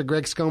that. Dr.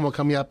 Greg Skomal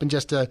coming up in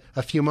just a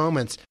few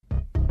moments.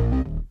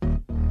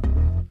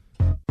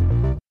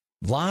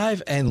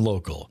 Live and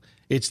local.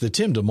 It's the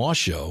Tim DeMoss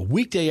Show,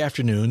 weekday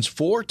afternoons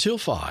 4 till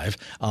 5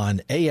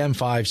 on AM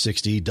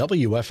 560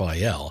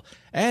 WFIL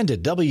and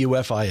at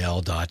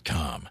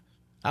WFIL.com.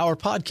 Our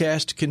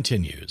podcast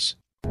continues.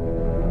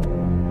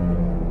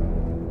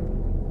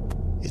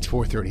 It's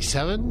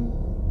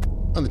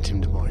 4:37 on the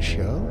Tim DeMoss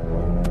Show,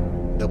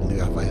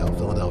 WFIL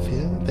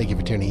Philadelphia. Thank you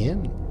for tuning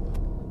in.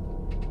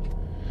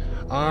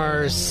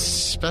 Our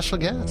special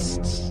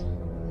guests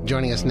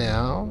joining us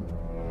now,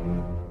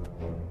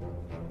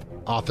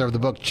 author of the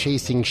book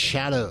Chasing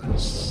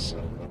Shadows,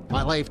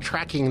 My Life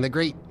Tracking the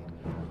Great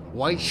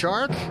White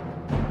Shark,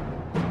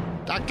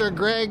 Dr.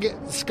 Greg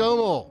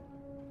Skomal.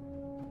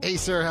 Hey,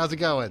 sir, how's it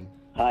going?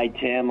 Hi,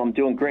 Tim. I'm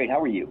doing great. How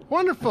are you?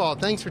 Wonderful.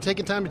 Thanks for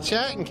taking time to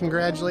chat, and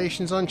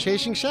congratulations on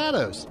Chasing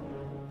Shadows.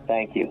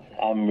 Thank you.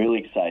 I'm really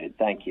excited.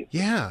 Thank you.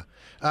 Yeah.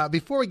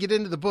 Before we get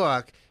into the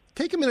book,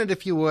 take a minute,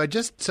 if you would,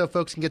 just so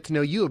folks can get to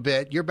know you a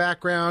bit, your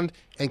background,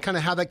 and kind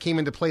of how that came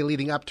into play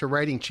leading up to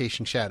writing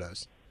Chasing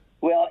Shadows.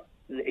 Well,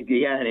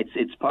 yeah,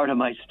 it's part of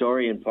my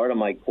story and part of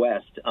my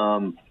quest.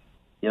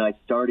 I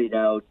started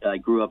out, I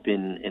grew up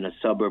in a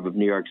suburb of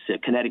New York City,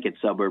 Connecticut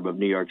suburb of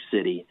New York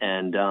City,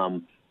 and,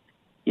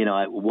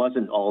 I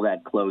wasn't all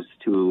that close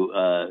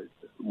to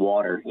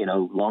water.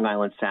 Long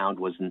Island Sound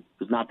was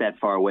not that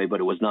far away, but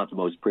it was not the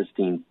most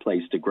pristine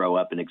place to grow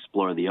up and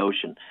explore the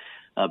ocean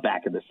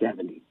back in the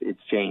 70s.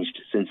 It's changed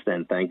since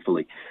then,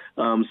 thankfully.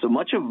 So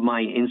much of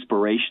my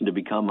inspiration to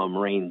become a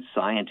marine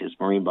scientist,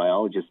 marine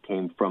biologist,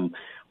 came from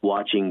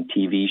watching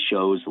TV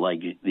shows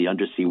like The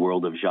Undersea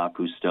World of Jacques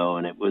Cousteau,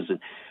 and it was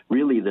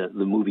really the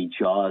movie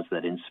Jaws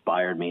that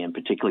inspired me, and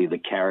particularly the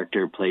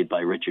character played by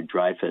Richard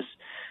Dreyfuss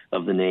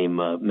of the name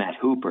Matt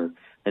Hooper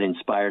that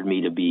inspired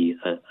me to be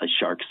a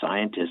shark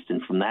scientist.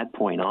 And from that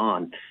point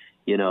on,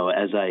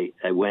 as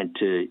I went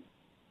to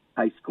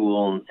high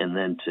school and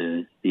then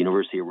to the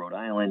University of Rhode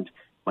Island,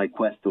 my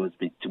quest was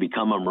to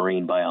become a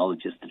marine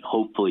biologist and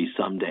hopefully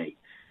someday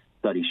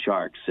study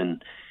sharks.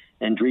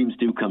 And dreams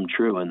do come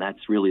true, and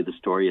that's really the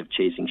story of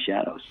Chasing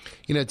Shadows.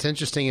 It's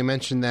interesting you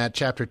mentioned that.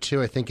 Chapter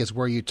 2, I think, is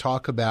where you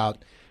talk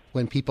about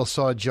when people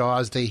saw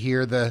Jaws, they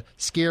hear the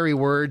scary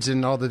words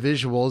and all the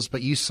visuals,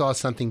 but you saw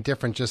something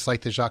different, just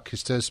like the Jacques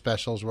Cousteau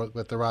specials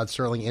with the Rod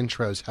Serling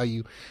intros, how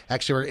you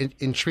actually were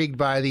intrigued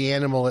by the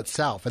animal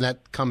itself, and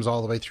that comes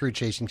all the way through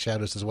Chasing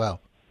Shadows as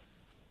well.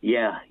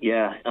 Yeah.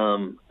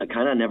 I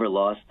kind of never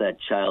lost that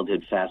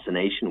childhood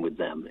fascination with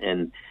them,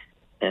 and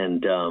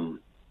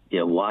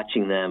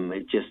watching them,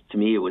 to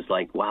me, it was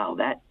like, wow,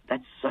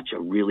 that's such a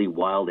really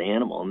wild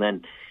animal. And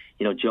then,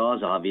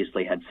 Jaws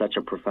obviously had such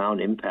a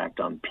profound impact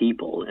on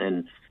people.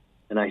 And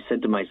I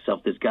said to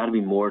myself, there's got to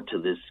be more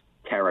to this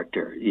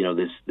character,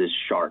 this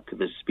shark,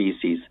 this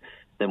species,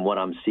 than what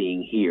I'm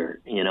seeing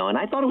here, And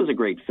I thought it was a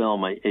great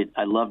film.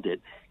 I loved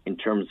it in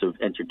terms of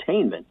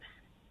entertainment.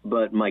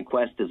 But my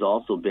quest has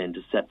also been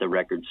to set the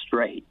record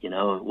straight.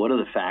 What are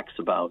the facts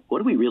about, what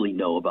do we really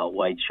know about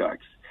white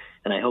sharks?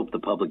 And I hope the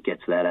public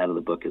gets that out of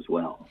the book as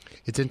well.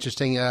 It's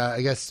interesting.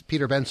 I guess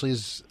Peter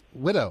Benchley's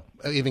widow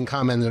even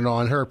commented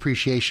on her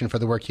appreciation for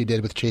the work you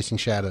did with Chasing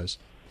Shadows.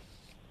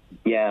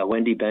 Yeah,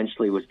 Wendy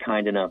Benchley was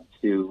kind enough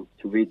to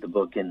read the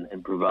book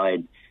and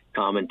provide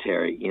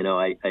commentary.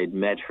 I had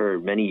met her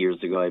many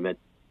years ago. I met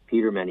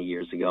Peter many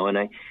years ago,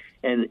 and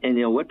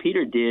what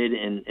Peter did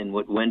and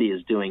what Wendy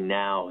is doing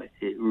now,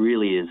 it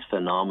really is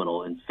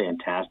phenomenal and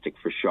fantastic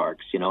for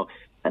sharks.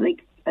 I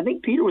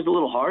think Peter was a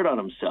little hard on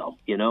himself.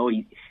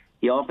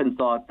 He often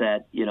thought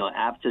that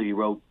after he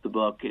wrote the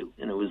book,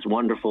 and it was a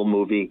wonderful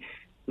movie,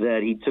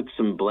 that he took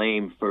some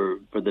blame for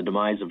the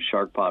demise of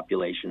shark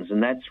populations,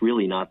 and that's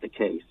really not the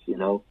case.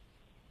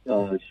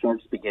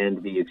 Sharks began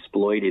to be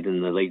exploited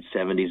in the late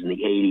 70s and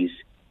the 80s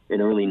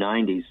and early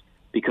 90s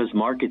because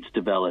markets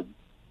developed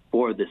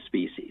for this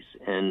species,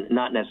 and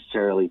not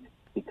necessarily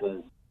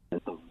because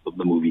of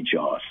the movie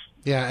Jaws.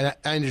 Yeah, and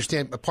I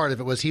understand a part of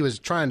it was he was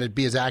trying to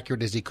be as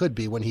accurate as he could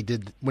be when he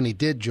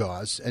did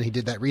Jaws, and he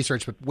did that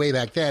research. But way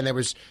back then, there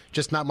was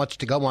just not much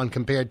to go on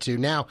compared to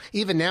now.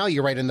 Even now,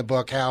 you write in the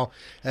book how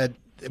I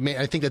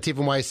think that's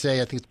even why I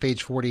say, I think it's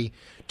page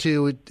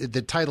 42,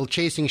 the title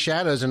 "Chasing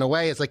Shadows." In a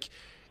way, it's like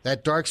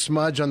that dark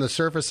smudge on the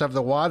surface of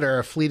the water,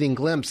 a fleeting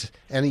glimpse,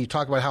 and you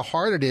talk about how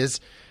hard it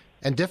is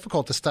and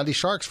difficult to study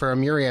sharks for a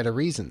myriad of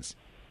reasons.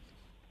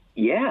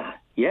 Yeah,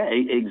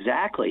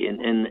 exactly.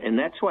 And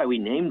that's why we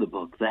named the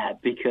book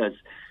that, because,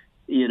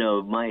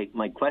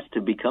 my quest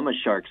to become a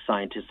shark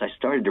scientist, I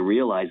started to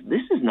realize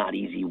this is not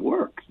easy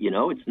work.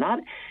 It's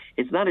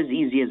not as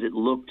easy as it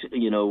looked,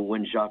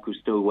 when Jacques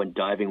Cousteau went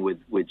diving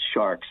with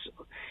sharks,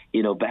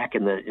 back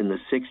in the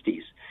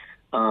 60s.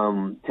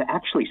 To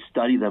actually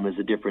study them is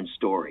a different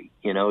story,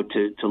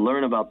 to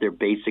learn about their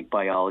basic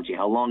biology,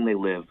 how long they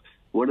live,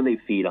 what do they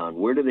feed on,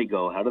 where do they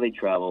go, how do they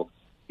travel,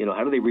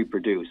 how do they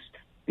reproduce.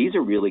 These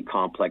are really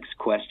complex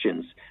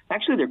questions.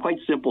 Actually, they're quite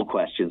simple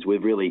questions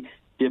with really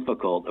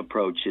difficult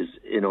approaches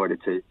in order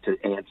to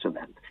answer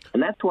them.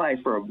 And that's why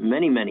for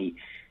many,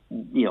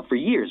 for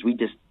years,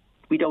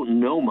 we don't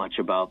know much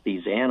about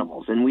these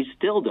animals, and we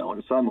still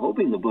don't. So I'm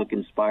hoping the book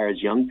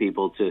inspires young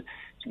people to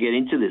get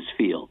into this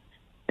field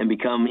and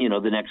become,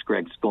 the next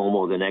Greg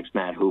Skomal, the next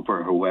Matt Hooper,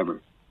 or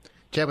whoever.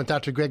 Chat with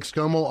Dr. Greg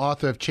Skomal,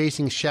 author of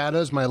Chasing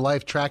Shadows, My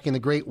Life Tracking the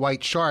Great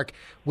White Shark,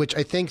 which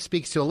I think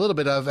speaks to a little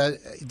bit of,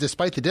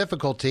 despite the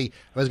difficulty,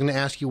 I was going to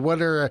ask you,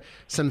 what are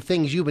some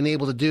things you've been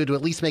able to do to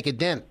at least make a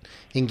dent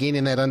in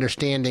gaining that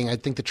understanding? I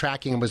think the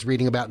tracking I was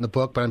reading about in the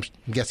book, but I'm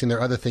guessing there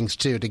are other things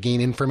too, to gain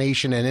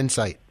information and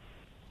insight.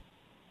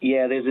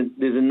 Yeah, there's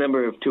a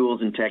number of tools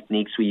and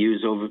techniques we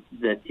use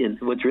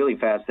what's really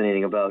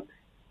fascinating about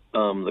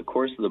the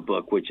course of the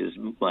book, which is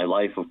my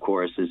life, of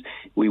course, is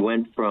we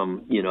went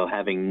from,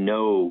 having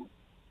no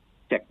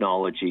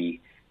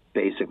technology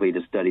basically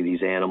to study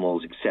these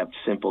animals except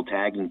simple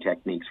tagging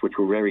techniques, which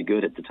were very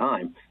good at the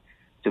time,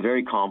 to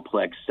very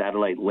complex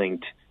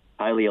satellite-linked,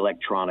 highly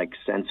electronic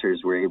sensors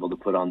we're able to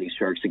put on these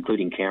sharks,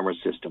 including camera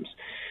systems.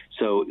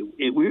 So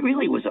it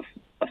really was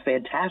a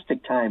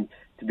fantastic time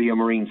to be a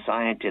marine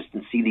scientist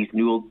and see these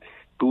new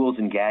tools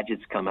and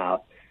gadgets come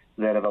out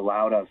that have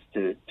allowed us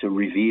to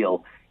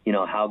reveal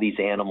how these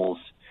animals,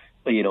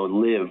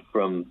 live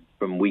from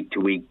week to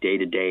week, day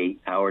to day,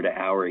 hour to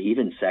hour,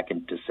 even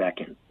second to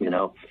second,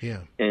 Yeah.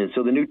 And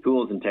so the new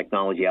tools and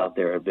technology out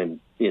there have been,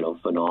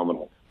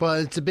 phenomenal. Well,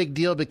 it's a big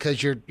deal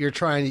because you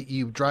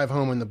drive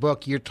home in the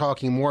book, you're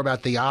talking more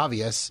about the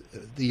obvious.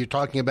 You're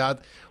talking about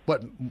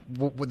what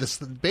this,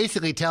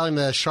 basically telling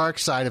the shark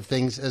side of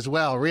things as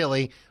well,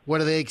 really.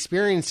 What are they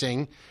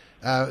experiencing?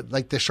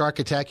 Like the shark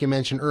attack you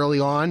mentioned early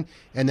on,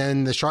 and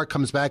then the shark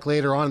comes back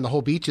later on and the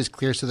whole beach is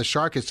clear, so the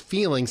shark is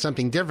feeling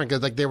something different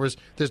because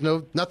there's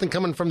nothing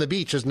coming from the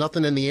beach, there's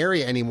nothing in the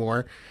area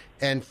anymore.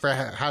 And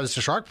how does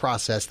the shark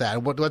process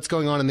that? What's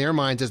going on in their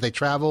minds as they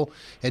travel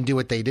and do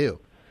what they do?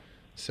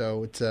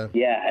 So it's as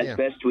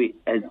best we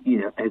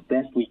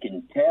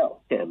can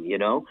tell, Tim.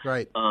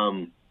 Right.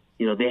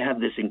 They have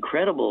this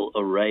incredible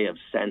array of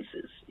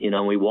senses.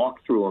 We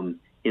walk through them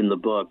in the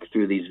book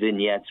through these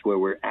vignettes where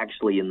we're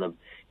actually in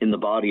the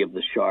body of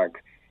the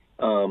shark.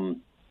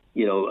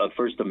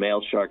 First a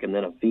male shark and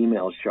then a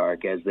female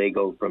shark as they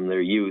go from their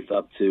youth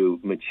up to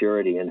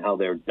maturity, and how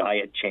their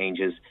diet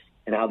changes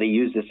and how they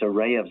use this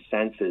array of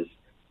senses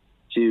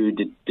to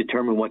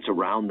determine what's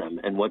around them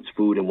and what's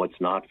food and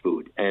what's not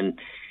food. And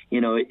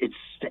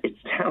it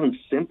sounds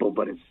simple,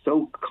 but it's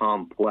so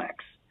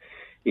complex.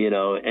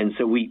 And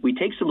so we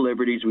take some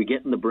liberties. We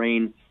get in the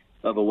brain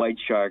of a white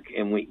shark,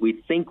 and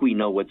we think we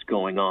know what's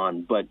going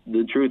on. But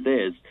the truth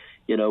is,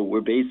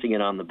 we're basing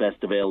it on the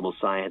best available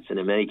science, and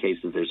in many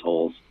cases, there's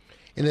holes.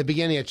 In the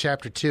beginning of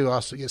Chapter 2,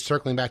 also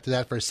circling back to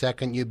that for a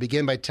second, you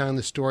begin by telling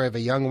the story of a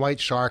young white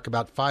shark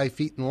about 5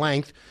 feet in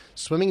length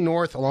swimming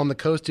north along the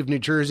coast of New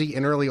Jersey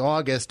in early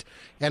August.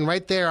 And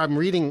right there, I'm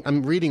reading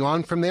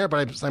on from there,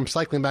 but I'm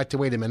cycling back to,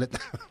 wait a minute.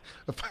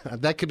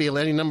 That could be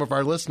any number of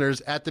our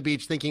listeners at the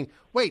beach thinking,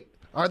 wait,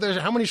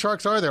 how many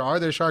sharks are there? Are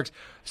there sharks?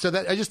 So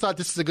I just thought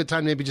this is a good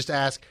time to maybe just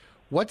ask,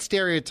 what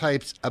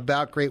stereotypes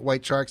about great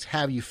white sharks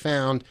have you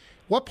found?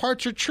 What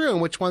parts are true and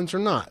which ones are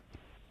not?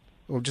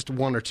 Or just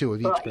one or two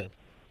of each group.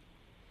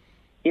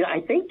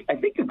 I think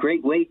a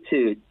great way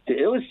to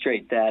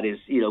illustrate that is,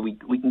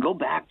 we can go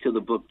back to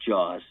the book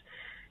Jaws,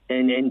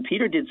 and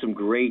Peter did some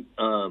great,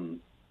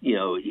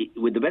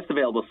 with the best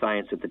available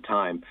science at the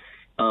time,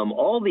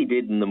 All they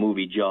did in the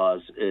movie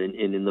Jaws and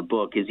in the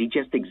book is he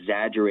just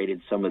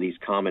exaggerated some of these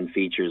common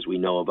features we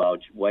know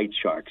about white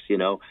sharks,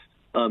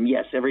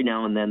 Yes, every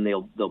now and then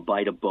they'll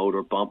bite a boat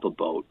or bump a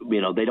boat.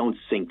 They don't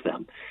sink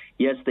them.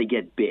 Yes, they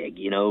get big.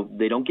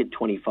 They don't get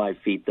 25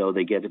 feet, though.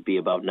 They get to be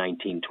about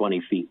 19,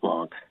 20 feet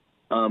long.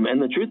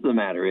 And the truth of the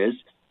matter is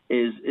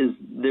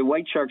the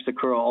white sharks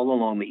occur all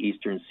along the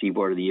eastern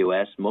seaboard of the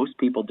U.S. Most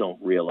people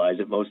don't realize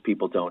it. Most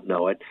people don't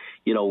know it.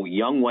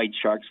 Young white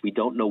sharks, we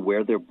don't know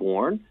where they're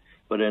born,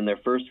 but in their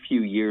first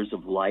few years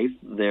of life,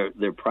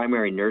 their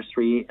primary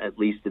nursery, at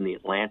least in the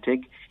Atlantic,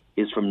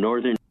 is from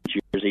northern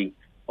Jersey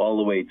all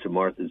the way to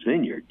Martha's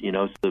Vineyard.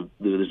 So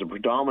there's a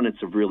predominance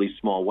of really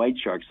small white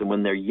sharks, and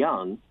when they're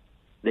young,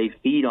 they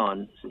feed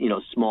on,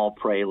 small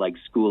prey like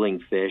schooling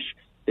fish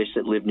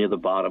that live near the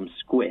bottom,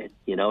 squid.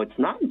 It's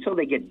not until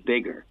they get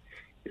bigger,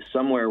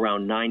 somewhere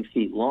around 9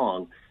 feet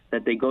long,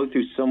 that they go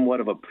through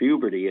somewhat of a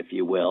puberty, if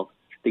you will.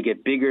 They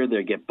get bigger,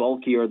 they get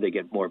bulkier, they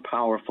get more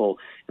powerful,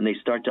 and they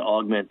start to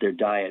augment their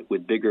diet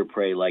with bigger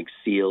prey like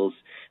seals.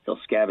 They'll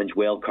scavenge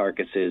whale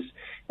carcasses,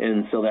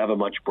 and so they have a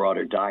much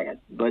broader diet.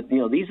 But,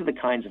 these are the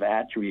kinds of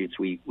attributes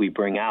we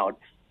bring out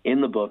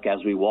in the book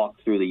as we walk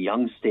through the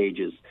young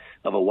stages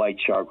of a white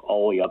shark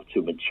all the way up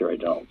to mature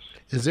adults.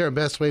 Is there a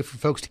best way for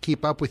folks to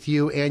keep up with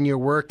you and your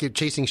work?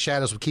 Chasing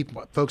Shadows will keep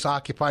folks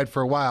occupied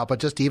for a while, but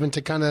just even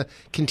to kind of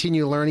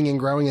continue learning and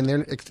growing in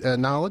their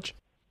knowledge?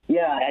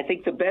 Yeah, I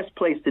think the best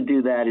place to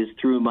do that is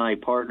through my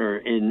partner,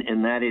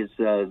 and that is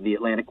the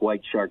Atlantic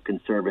White Shark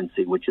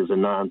Conservancy, which is a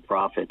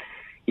nonprofit.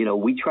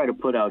 We try to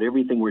put out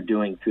everything we're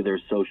doing through their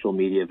social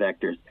media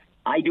vectors.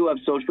 I do have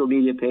social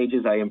media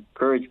pages. I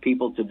encourage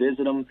people to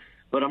visit them,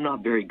 but I'm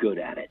not very good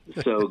at it.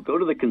 So go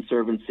to the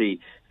Conservancy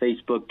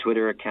Facebook,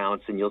 Twitter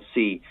accounts, and you'll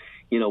see,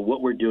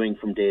 what we're doing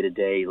from day to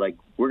day. Like,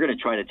 we're going to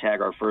try to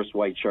tag our first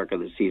white shark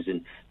of the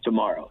season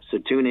tomorrow. So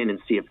tune in and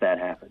see if that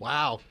happens.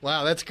 Wow,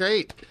 that's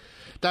great.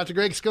 Dr.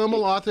 Greg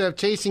Skomal, author of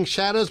Chasing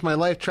Shadows, My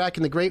Life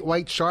Tracking the Great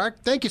White Shark.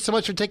 Thank you so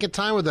much for taking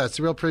time with us. It's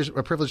a real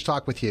privilege to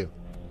talk with you.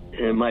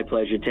 My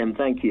pleasure, Tim.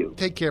 Thank you.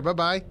 Take care.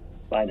 Bye-bye.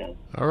 Bye now.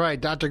 All right,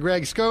 Dr.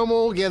 Greg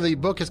Skomal. Again, the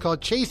book is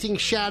called Chasing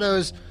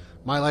Shadows,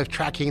 My Life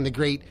Tracking the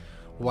Great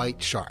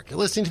White Shark. You're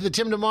listening to the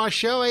Tim DeMoss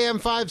Show, AM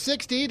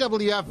 560,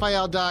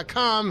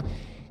 WFIL.com,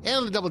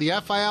 and the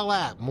WFIL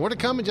app. More to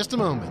come in just a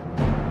moment.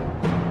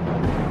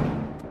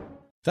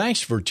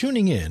 Thanks for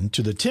tuning in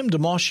to the Tim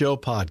DeMoss Show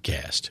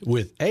podcast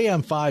with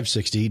AM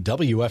 560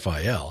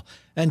 WFIL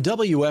and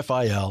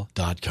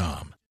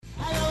WFIL.com.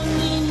 I don't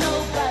need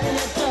nobody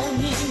that don't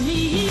need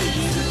me.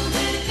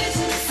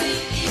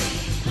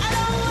 I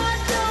don't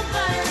want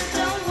nobody that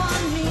don't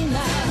want me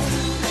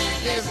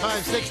now. AM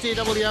 560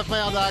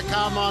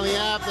 WFIL.com on the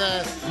app.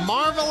 The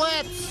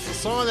Marvelettes, a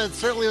song that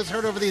certainly was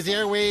heard over these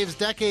airwaves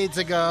decades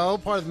ago,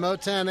 part of the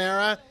Motown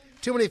era.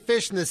 Too Many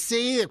Fish in the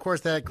Sea, of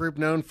course, that group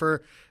known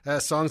for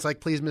songs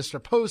like Please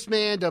Mr.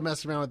 Postman, Don't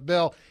Mess Around with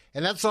Bill.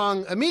 And that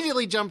song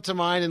immediately jumped to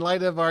mind in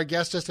light of our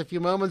guest just a few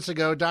moments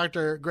ago,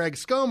 Dr. Greg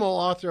Skomal,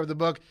 author of the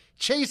book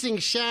Chasing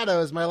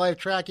Shadows, My Life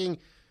Tracking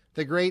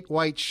the Great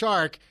White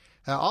Shark.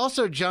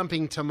 Also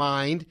jumping to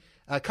mind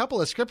a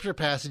couple of scripture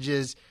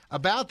passages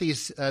about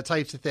these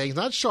types of things,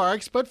 not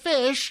sharks, but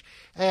fish.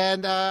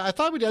 And I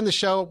thought we'd end the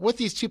show with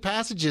these two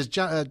passages,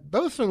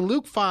 both from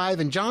Luke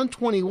 5 and John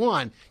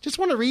 21. Just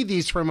want to read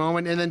these for a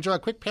moment and then draw a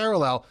quick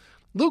parallel.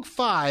 Luke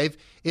 5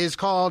 is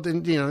called,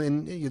 in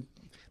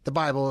the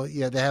Bible,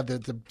 they have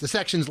the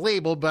sections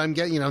labeled, but I'm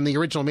getting, in the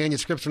original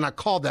manuscripts are not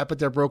called that, but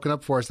they're broken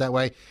up for us that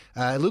way.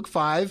 Luke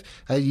 5,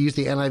 I used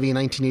the NIV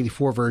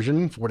 1984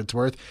 version for what it's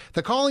worth.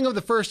 The calling of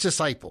the first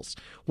disciples.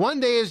 One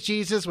day as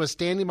Jesus was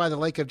standing by the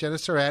lake of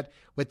Gennesaret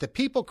with the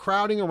people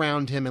crowding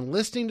around him and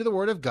listening to the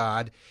word of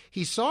God,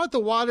 he saw at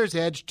the water's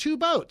edge 2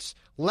 boats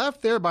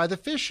left there by the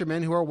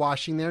fishermen who were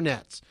washing their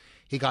nets.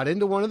 He got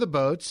into one of the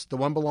boats, the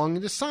one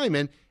belonging to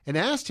Simon, and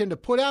asked him to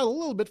put out a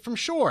little bit from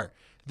shore.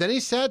 Then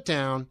he sat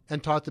down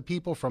and taught the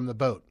people from the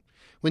boat.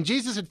 When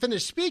Jesus had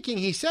finished speaking,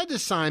 he said to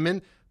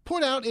Simon,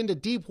 "Put out into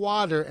deep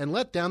water and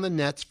let down the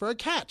nets for a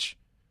catch."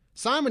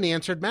 Simon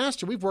answered,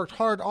 "Master, we've worked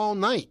hard all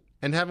night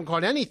and haven't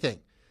caught anything.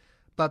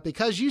 But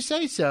because you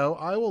say so,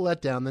 I will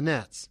let down the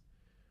nets."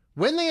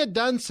 When they had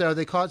done so,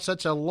 they caught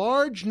such a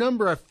large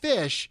number of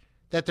fish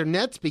that their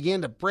nets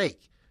began to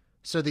break.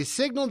 So they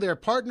signaled their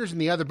partners in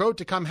the other boat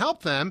to come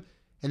help them,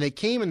 and they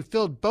came and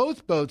filled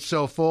both boats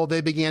so full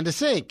they began to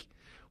sink.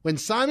 When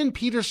Simon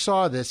Peter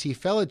saw this, he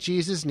fell at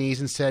Jesus'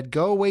 knees and said,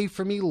 "Go away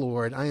from me,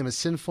 Lord, I am a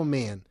sinful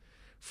man."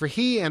 For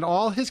he and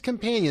all his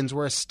companions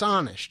were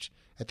astonished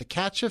at the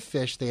catch of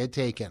fish they had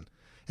taken.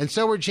 And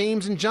so were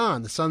James and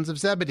John, the sons of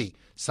Zebedee,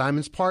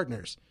 Simon's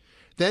partners.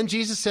 Then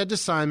Jesus said to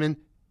Simon,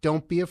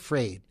 "Don't be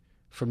afraid.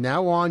 From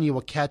now on you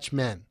will catch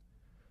men."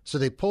 So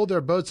they pulled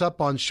their boats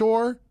up on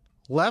shore,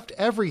 left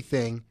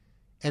everything,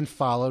 and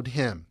followed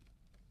him.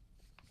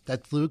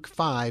 That's Luke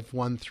 5,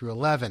 1 through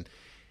 11.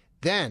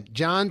 Then,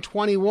 John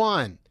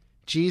 21,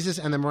 Jesus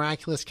and the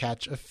miraculous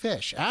catch of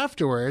fish.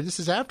 Afterward, this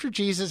is after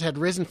Jesus had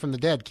risen from the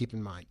dead, keep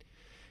in mind.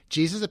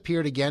 Jesus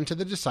appeared again to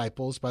the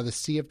disciples by the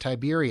Sea of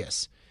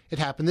Tiberias. It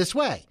happened this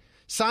way.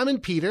 Simon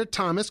Peter,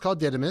 Thomas called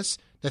Didymus,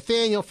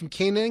 Nathanael from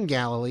Cana in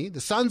Galilee,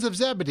 the sons of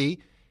Zebedee,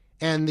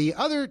 and two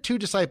other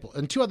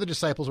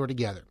disciples were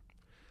together.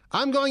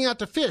 I'm going out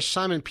to fish,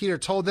 Simon Peter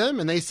told them,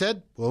 and they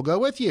said, we'll go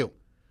with you.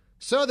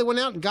 So they went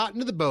out and got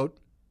into the boat,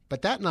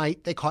 but that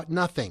night they caught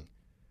nothing.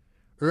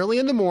 Early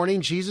in the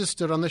morning, Jesus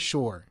stood on the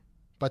shore,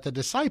 but the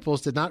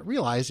disciples did not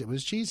realize it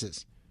was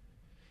Jesus.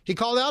 He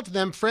called out to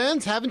them,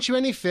 friends, haven't you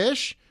any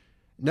fish?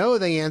 No,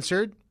 they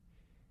answered.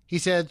 He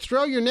said,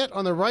 throw your net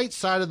on the right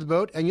side of the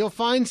boat and you'll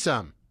find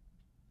some.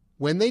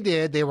 When they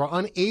did, they were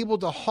unable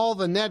to haul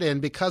the net in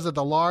because of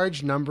the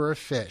large number of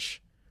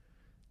fish.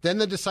 Then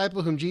the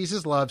disciple whom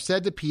Jesus loved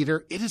said to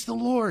Peter, it is the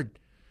Lord.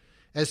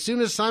 As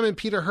soon as Simon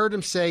Peter heard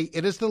him say,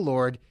 it is the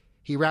Lord,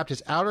 he wrapped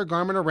his outer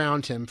garment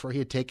around him, for he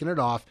had taken it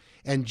off,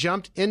 and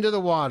jumped into the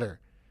water.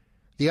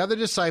 The other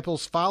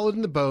disciples followed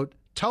in the boat,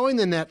 towing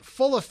the net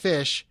full of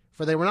fish,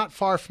 for they were not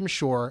far from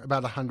shore,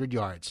 about 100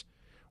 yards.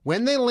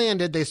 When they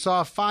landed, they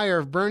saw a fire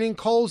of burning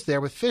coals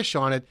there with fish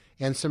on it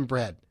and some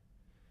bread.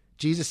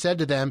 Jesus said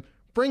to them,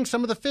 bring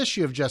some of the fish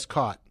you have just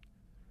caught.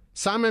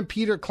 Simon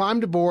Peter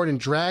climbed aboard and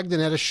dragged the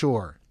net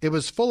ashore. It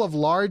was full of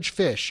large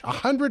fish,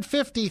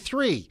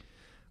 153.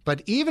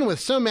 But even with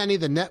so many,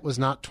 the net was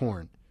not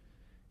torn.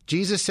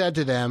 Jesus said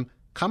to them,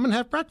 come and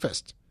have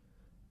breakfast.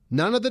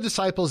 None of the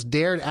disciples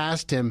dared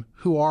ask him,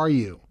 who are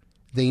you?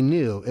 They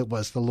knew it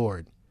was the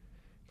Lord.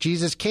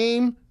 Jesus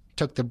came,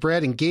 took the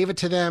bread and gave it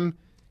to them,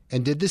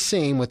 and did the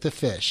same with the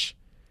fish.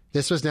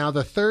 This was now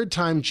the third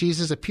time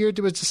Jesus appeared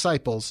to his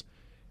disciples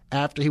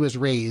after he was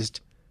raised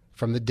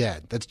from the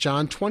dead. That's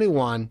John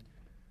 21,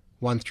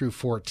 1 through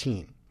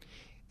 14.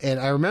 And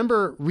I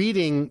remember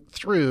reading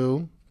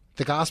through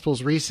the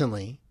Gospels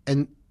recently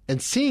and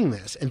seeing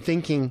this and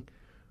thinking,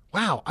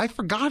 wow, I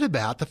forgot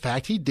about the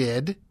fact he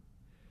did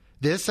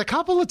this a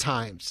couple of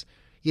times.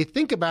 You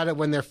think about it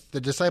when the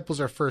disciples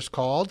are first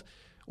called,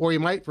 or you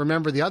might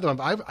remember the other one,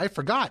 but I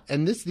forgot.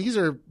 And these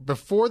are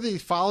before they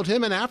followed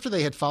him and after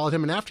they had followed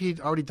him and after he'd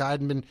already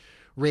died and been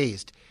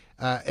raised.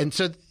 And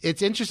so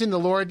it's interesting, the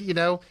Lord,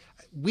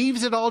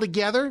 weaves it all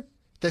together.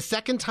 The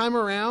second time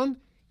around,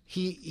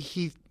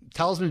 he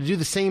tells them to do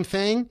the same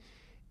thing.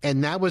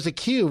 And that was a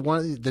cue.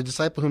 The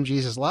disciple whom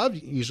Jesus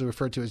loved, usually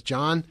referred to as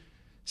John,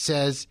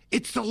 says,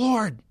 it's the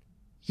Lord.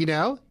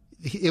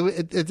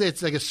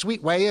 It's like a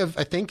sweet way of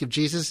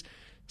Jesus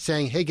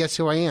saying, hey, guess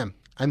who I am?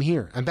 I'm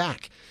here. I'm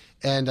back.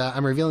 And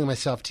I'm revealing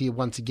myself to you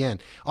once again.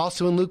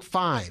 Also in Luke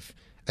 5,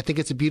 I think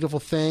it's a beautiful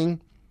thing.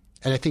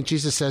 And I think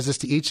Jesus says this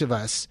to each of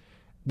us.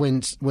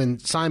 When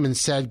Simon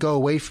said, go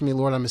away from me,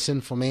 Lord, I'm a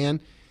sinful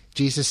man,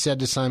 Jesus said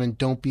to Simon,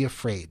 don't be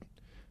afraid.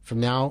 From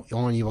now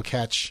on, you will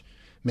catch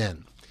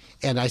men.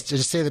 And I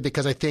just say that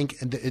because I think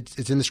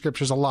it's in the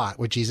scriptures a lot,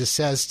 where Jesus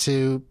says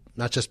to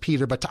not just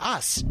Peter, but to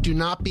us, do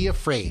not be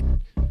afraid.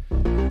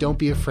 Don't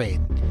be afraid.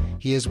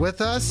 He is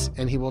with us,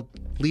 and he will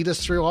lead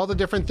us through all the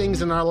different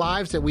things in our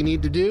lives that we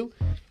need to do,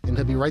 and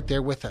he'll be right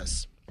there with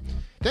us.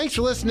 Thanks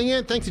for listening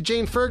in. Thanks to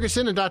Jane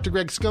Ferguson and Dr.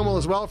 Greg Skomal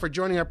as well for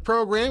joining our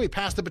program. We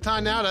pass the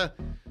baton now to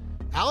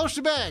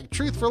Alistair Begg,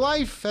 Truth for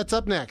Life. That's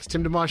up next.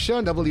 Tim DeMoss Show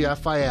on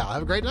WFIL.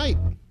 Have a great night.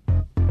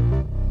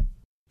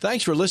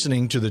 Thanks for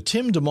listening to the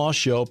Tim DeMoss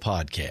Show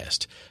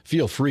podcast.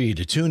 Feel free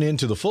to tune in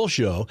to the full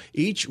show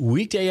each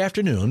weekday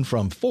afternoon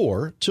from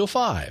 4 till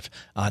 5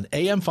 on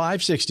AM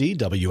 560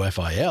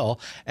 WFIL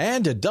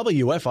and at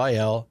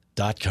WFIL.com.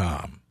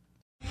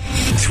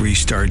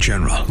 3-star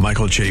General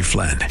Michael J.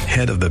 Flynn,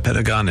 head of the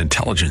Pentagon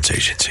Intelligence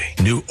Agency,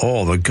 knew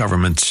all the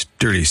government's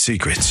dirty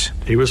secrets.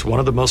 He was one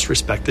of the most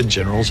respected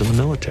generals in the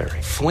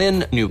military.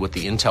 Flynn knew what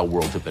the intel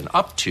world had been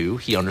up to.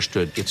 He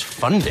understood its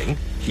funding.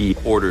 He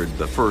ordered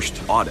the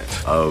first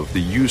audit of the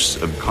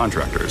use of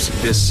contractors.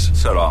 This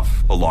set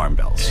off alarm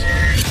bells.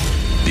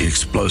 The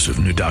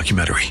explosive new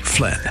documentary,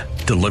 Flynn,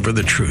 Deliver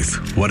the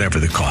Truth, Whatever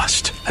the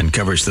Cost,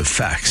 uncovers the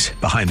facts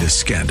behind this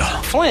scandal.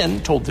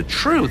 Flynn told the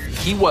truth.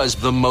 He was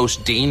the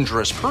most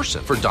dangerous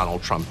person for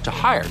Donald Trump to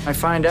hire. I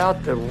find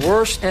out the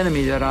worst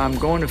enemy that I'm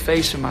going to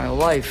face in my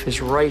life is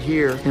right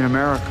here in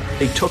America.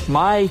 They took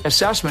my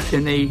assessment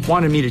and they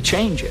wanted me to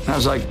change it. And I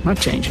was like, I'm not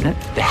changing it.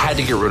 They had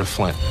to get rid of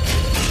Flynn.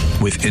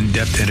 With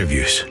in-depth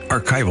interviews,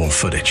 archival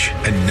footage,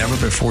 and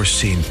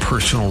never-before-seen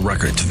personal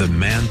records of the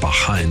man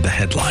behind the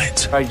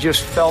headlines. I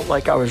just felt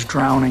like I was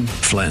drowning.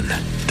 Flynn,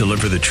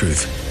 Deliver the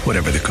Truth,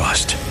 Whatever the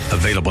Cost.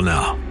 Available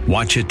now.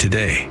 Watch it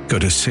today. Go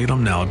to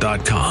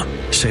salemnow.com.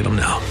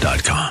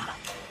 salemnow.com.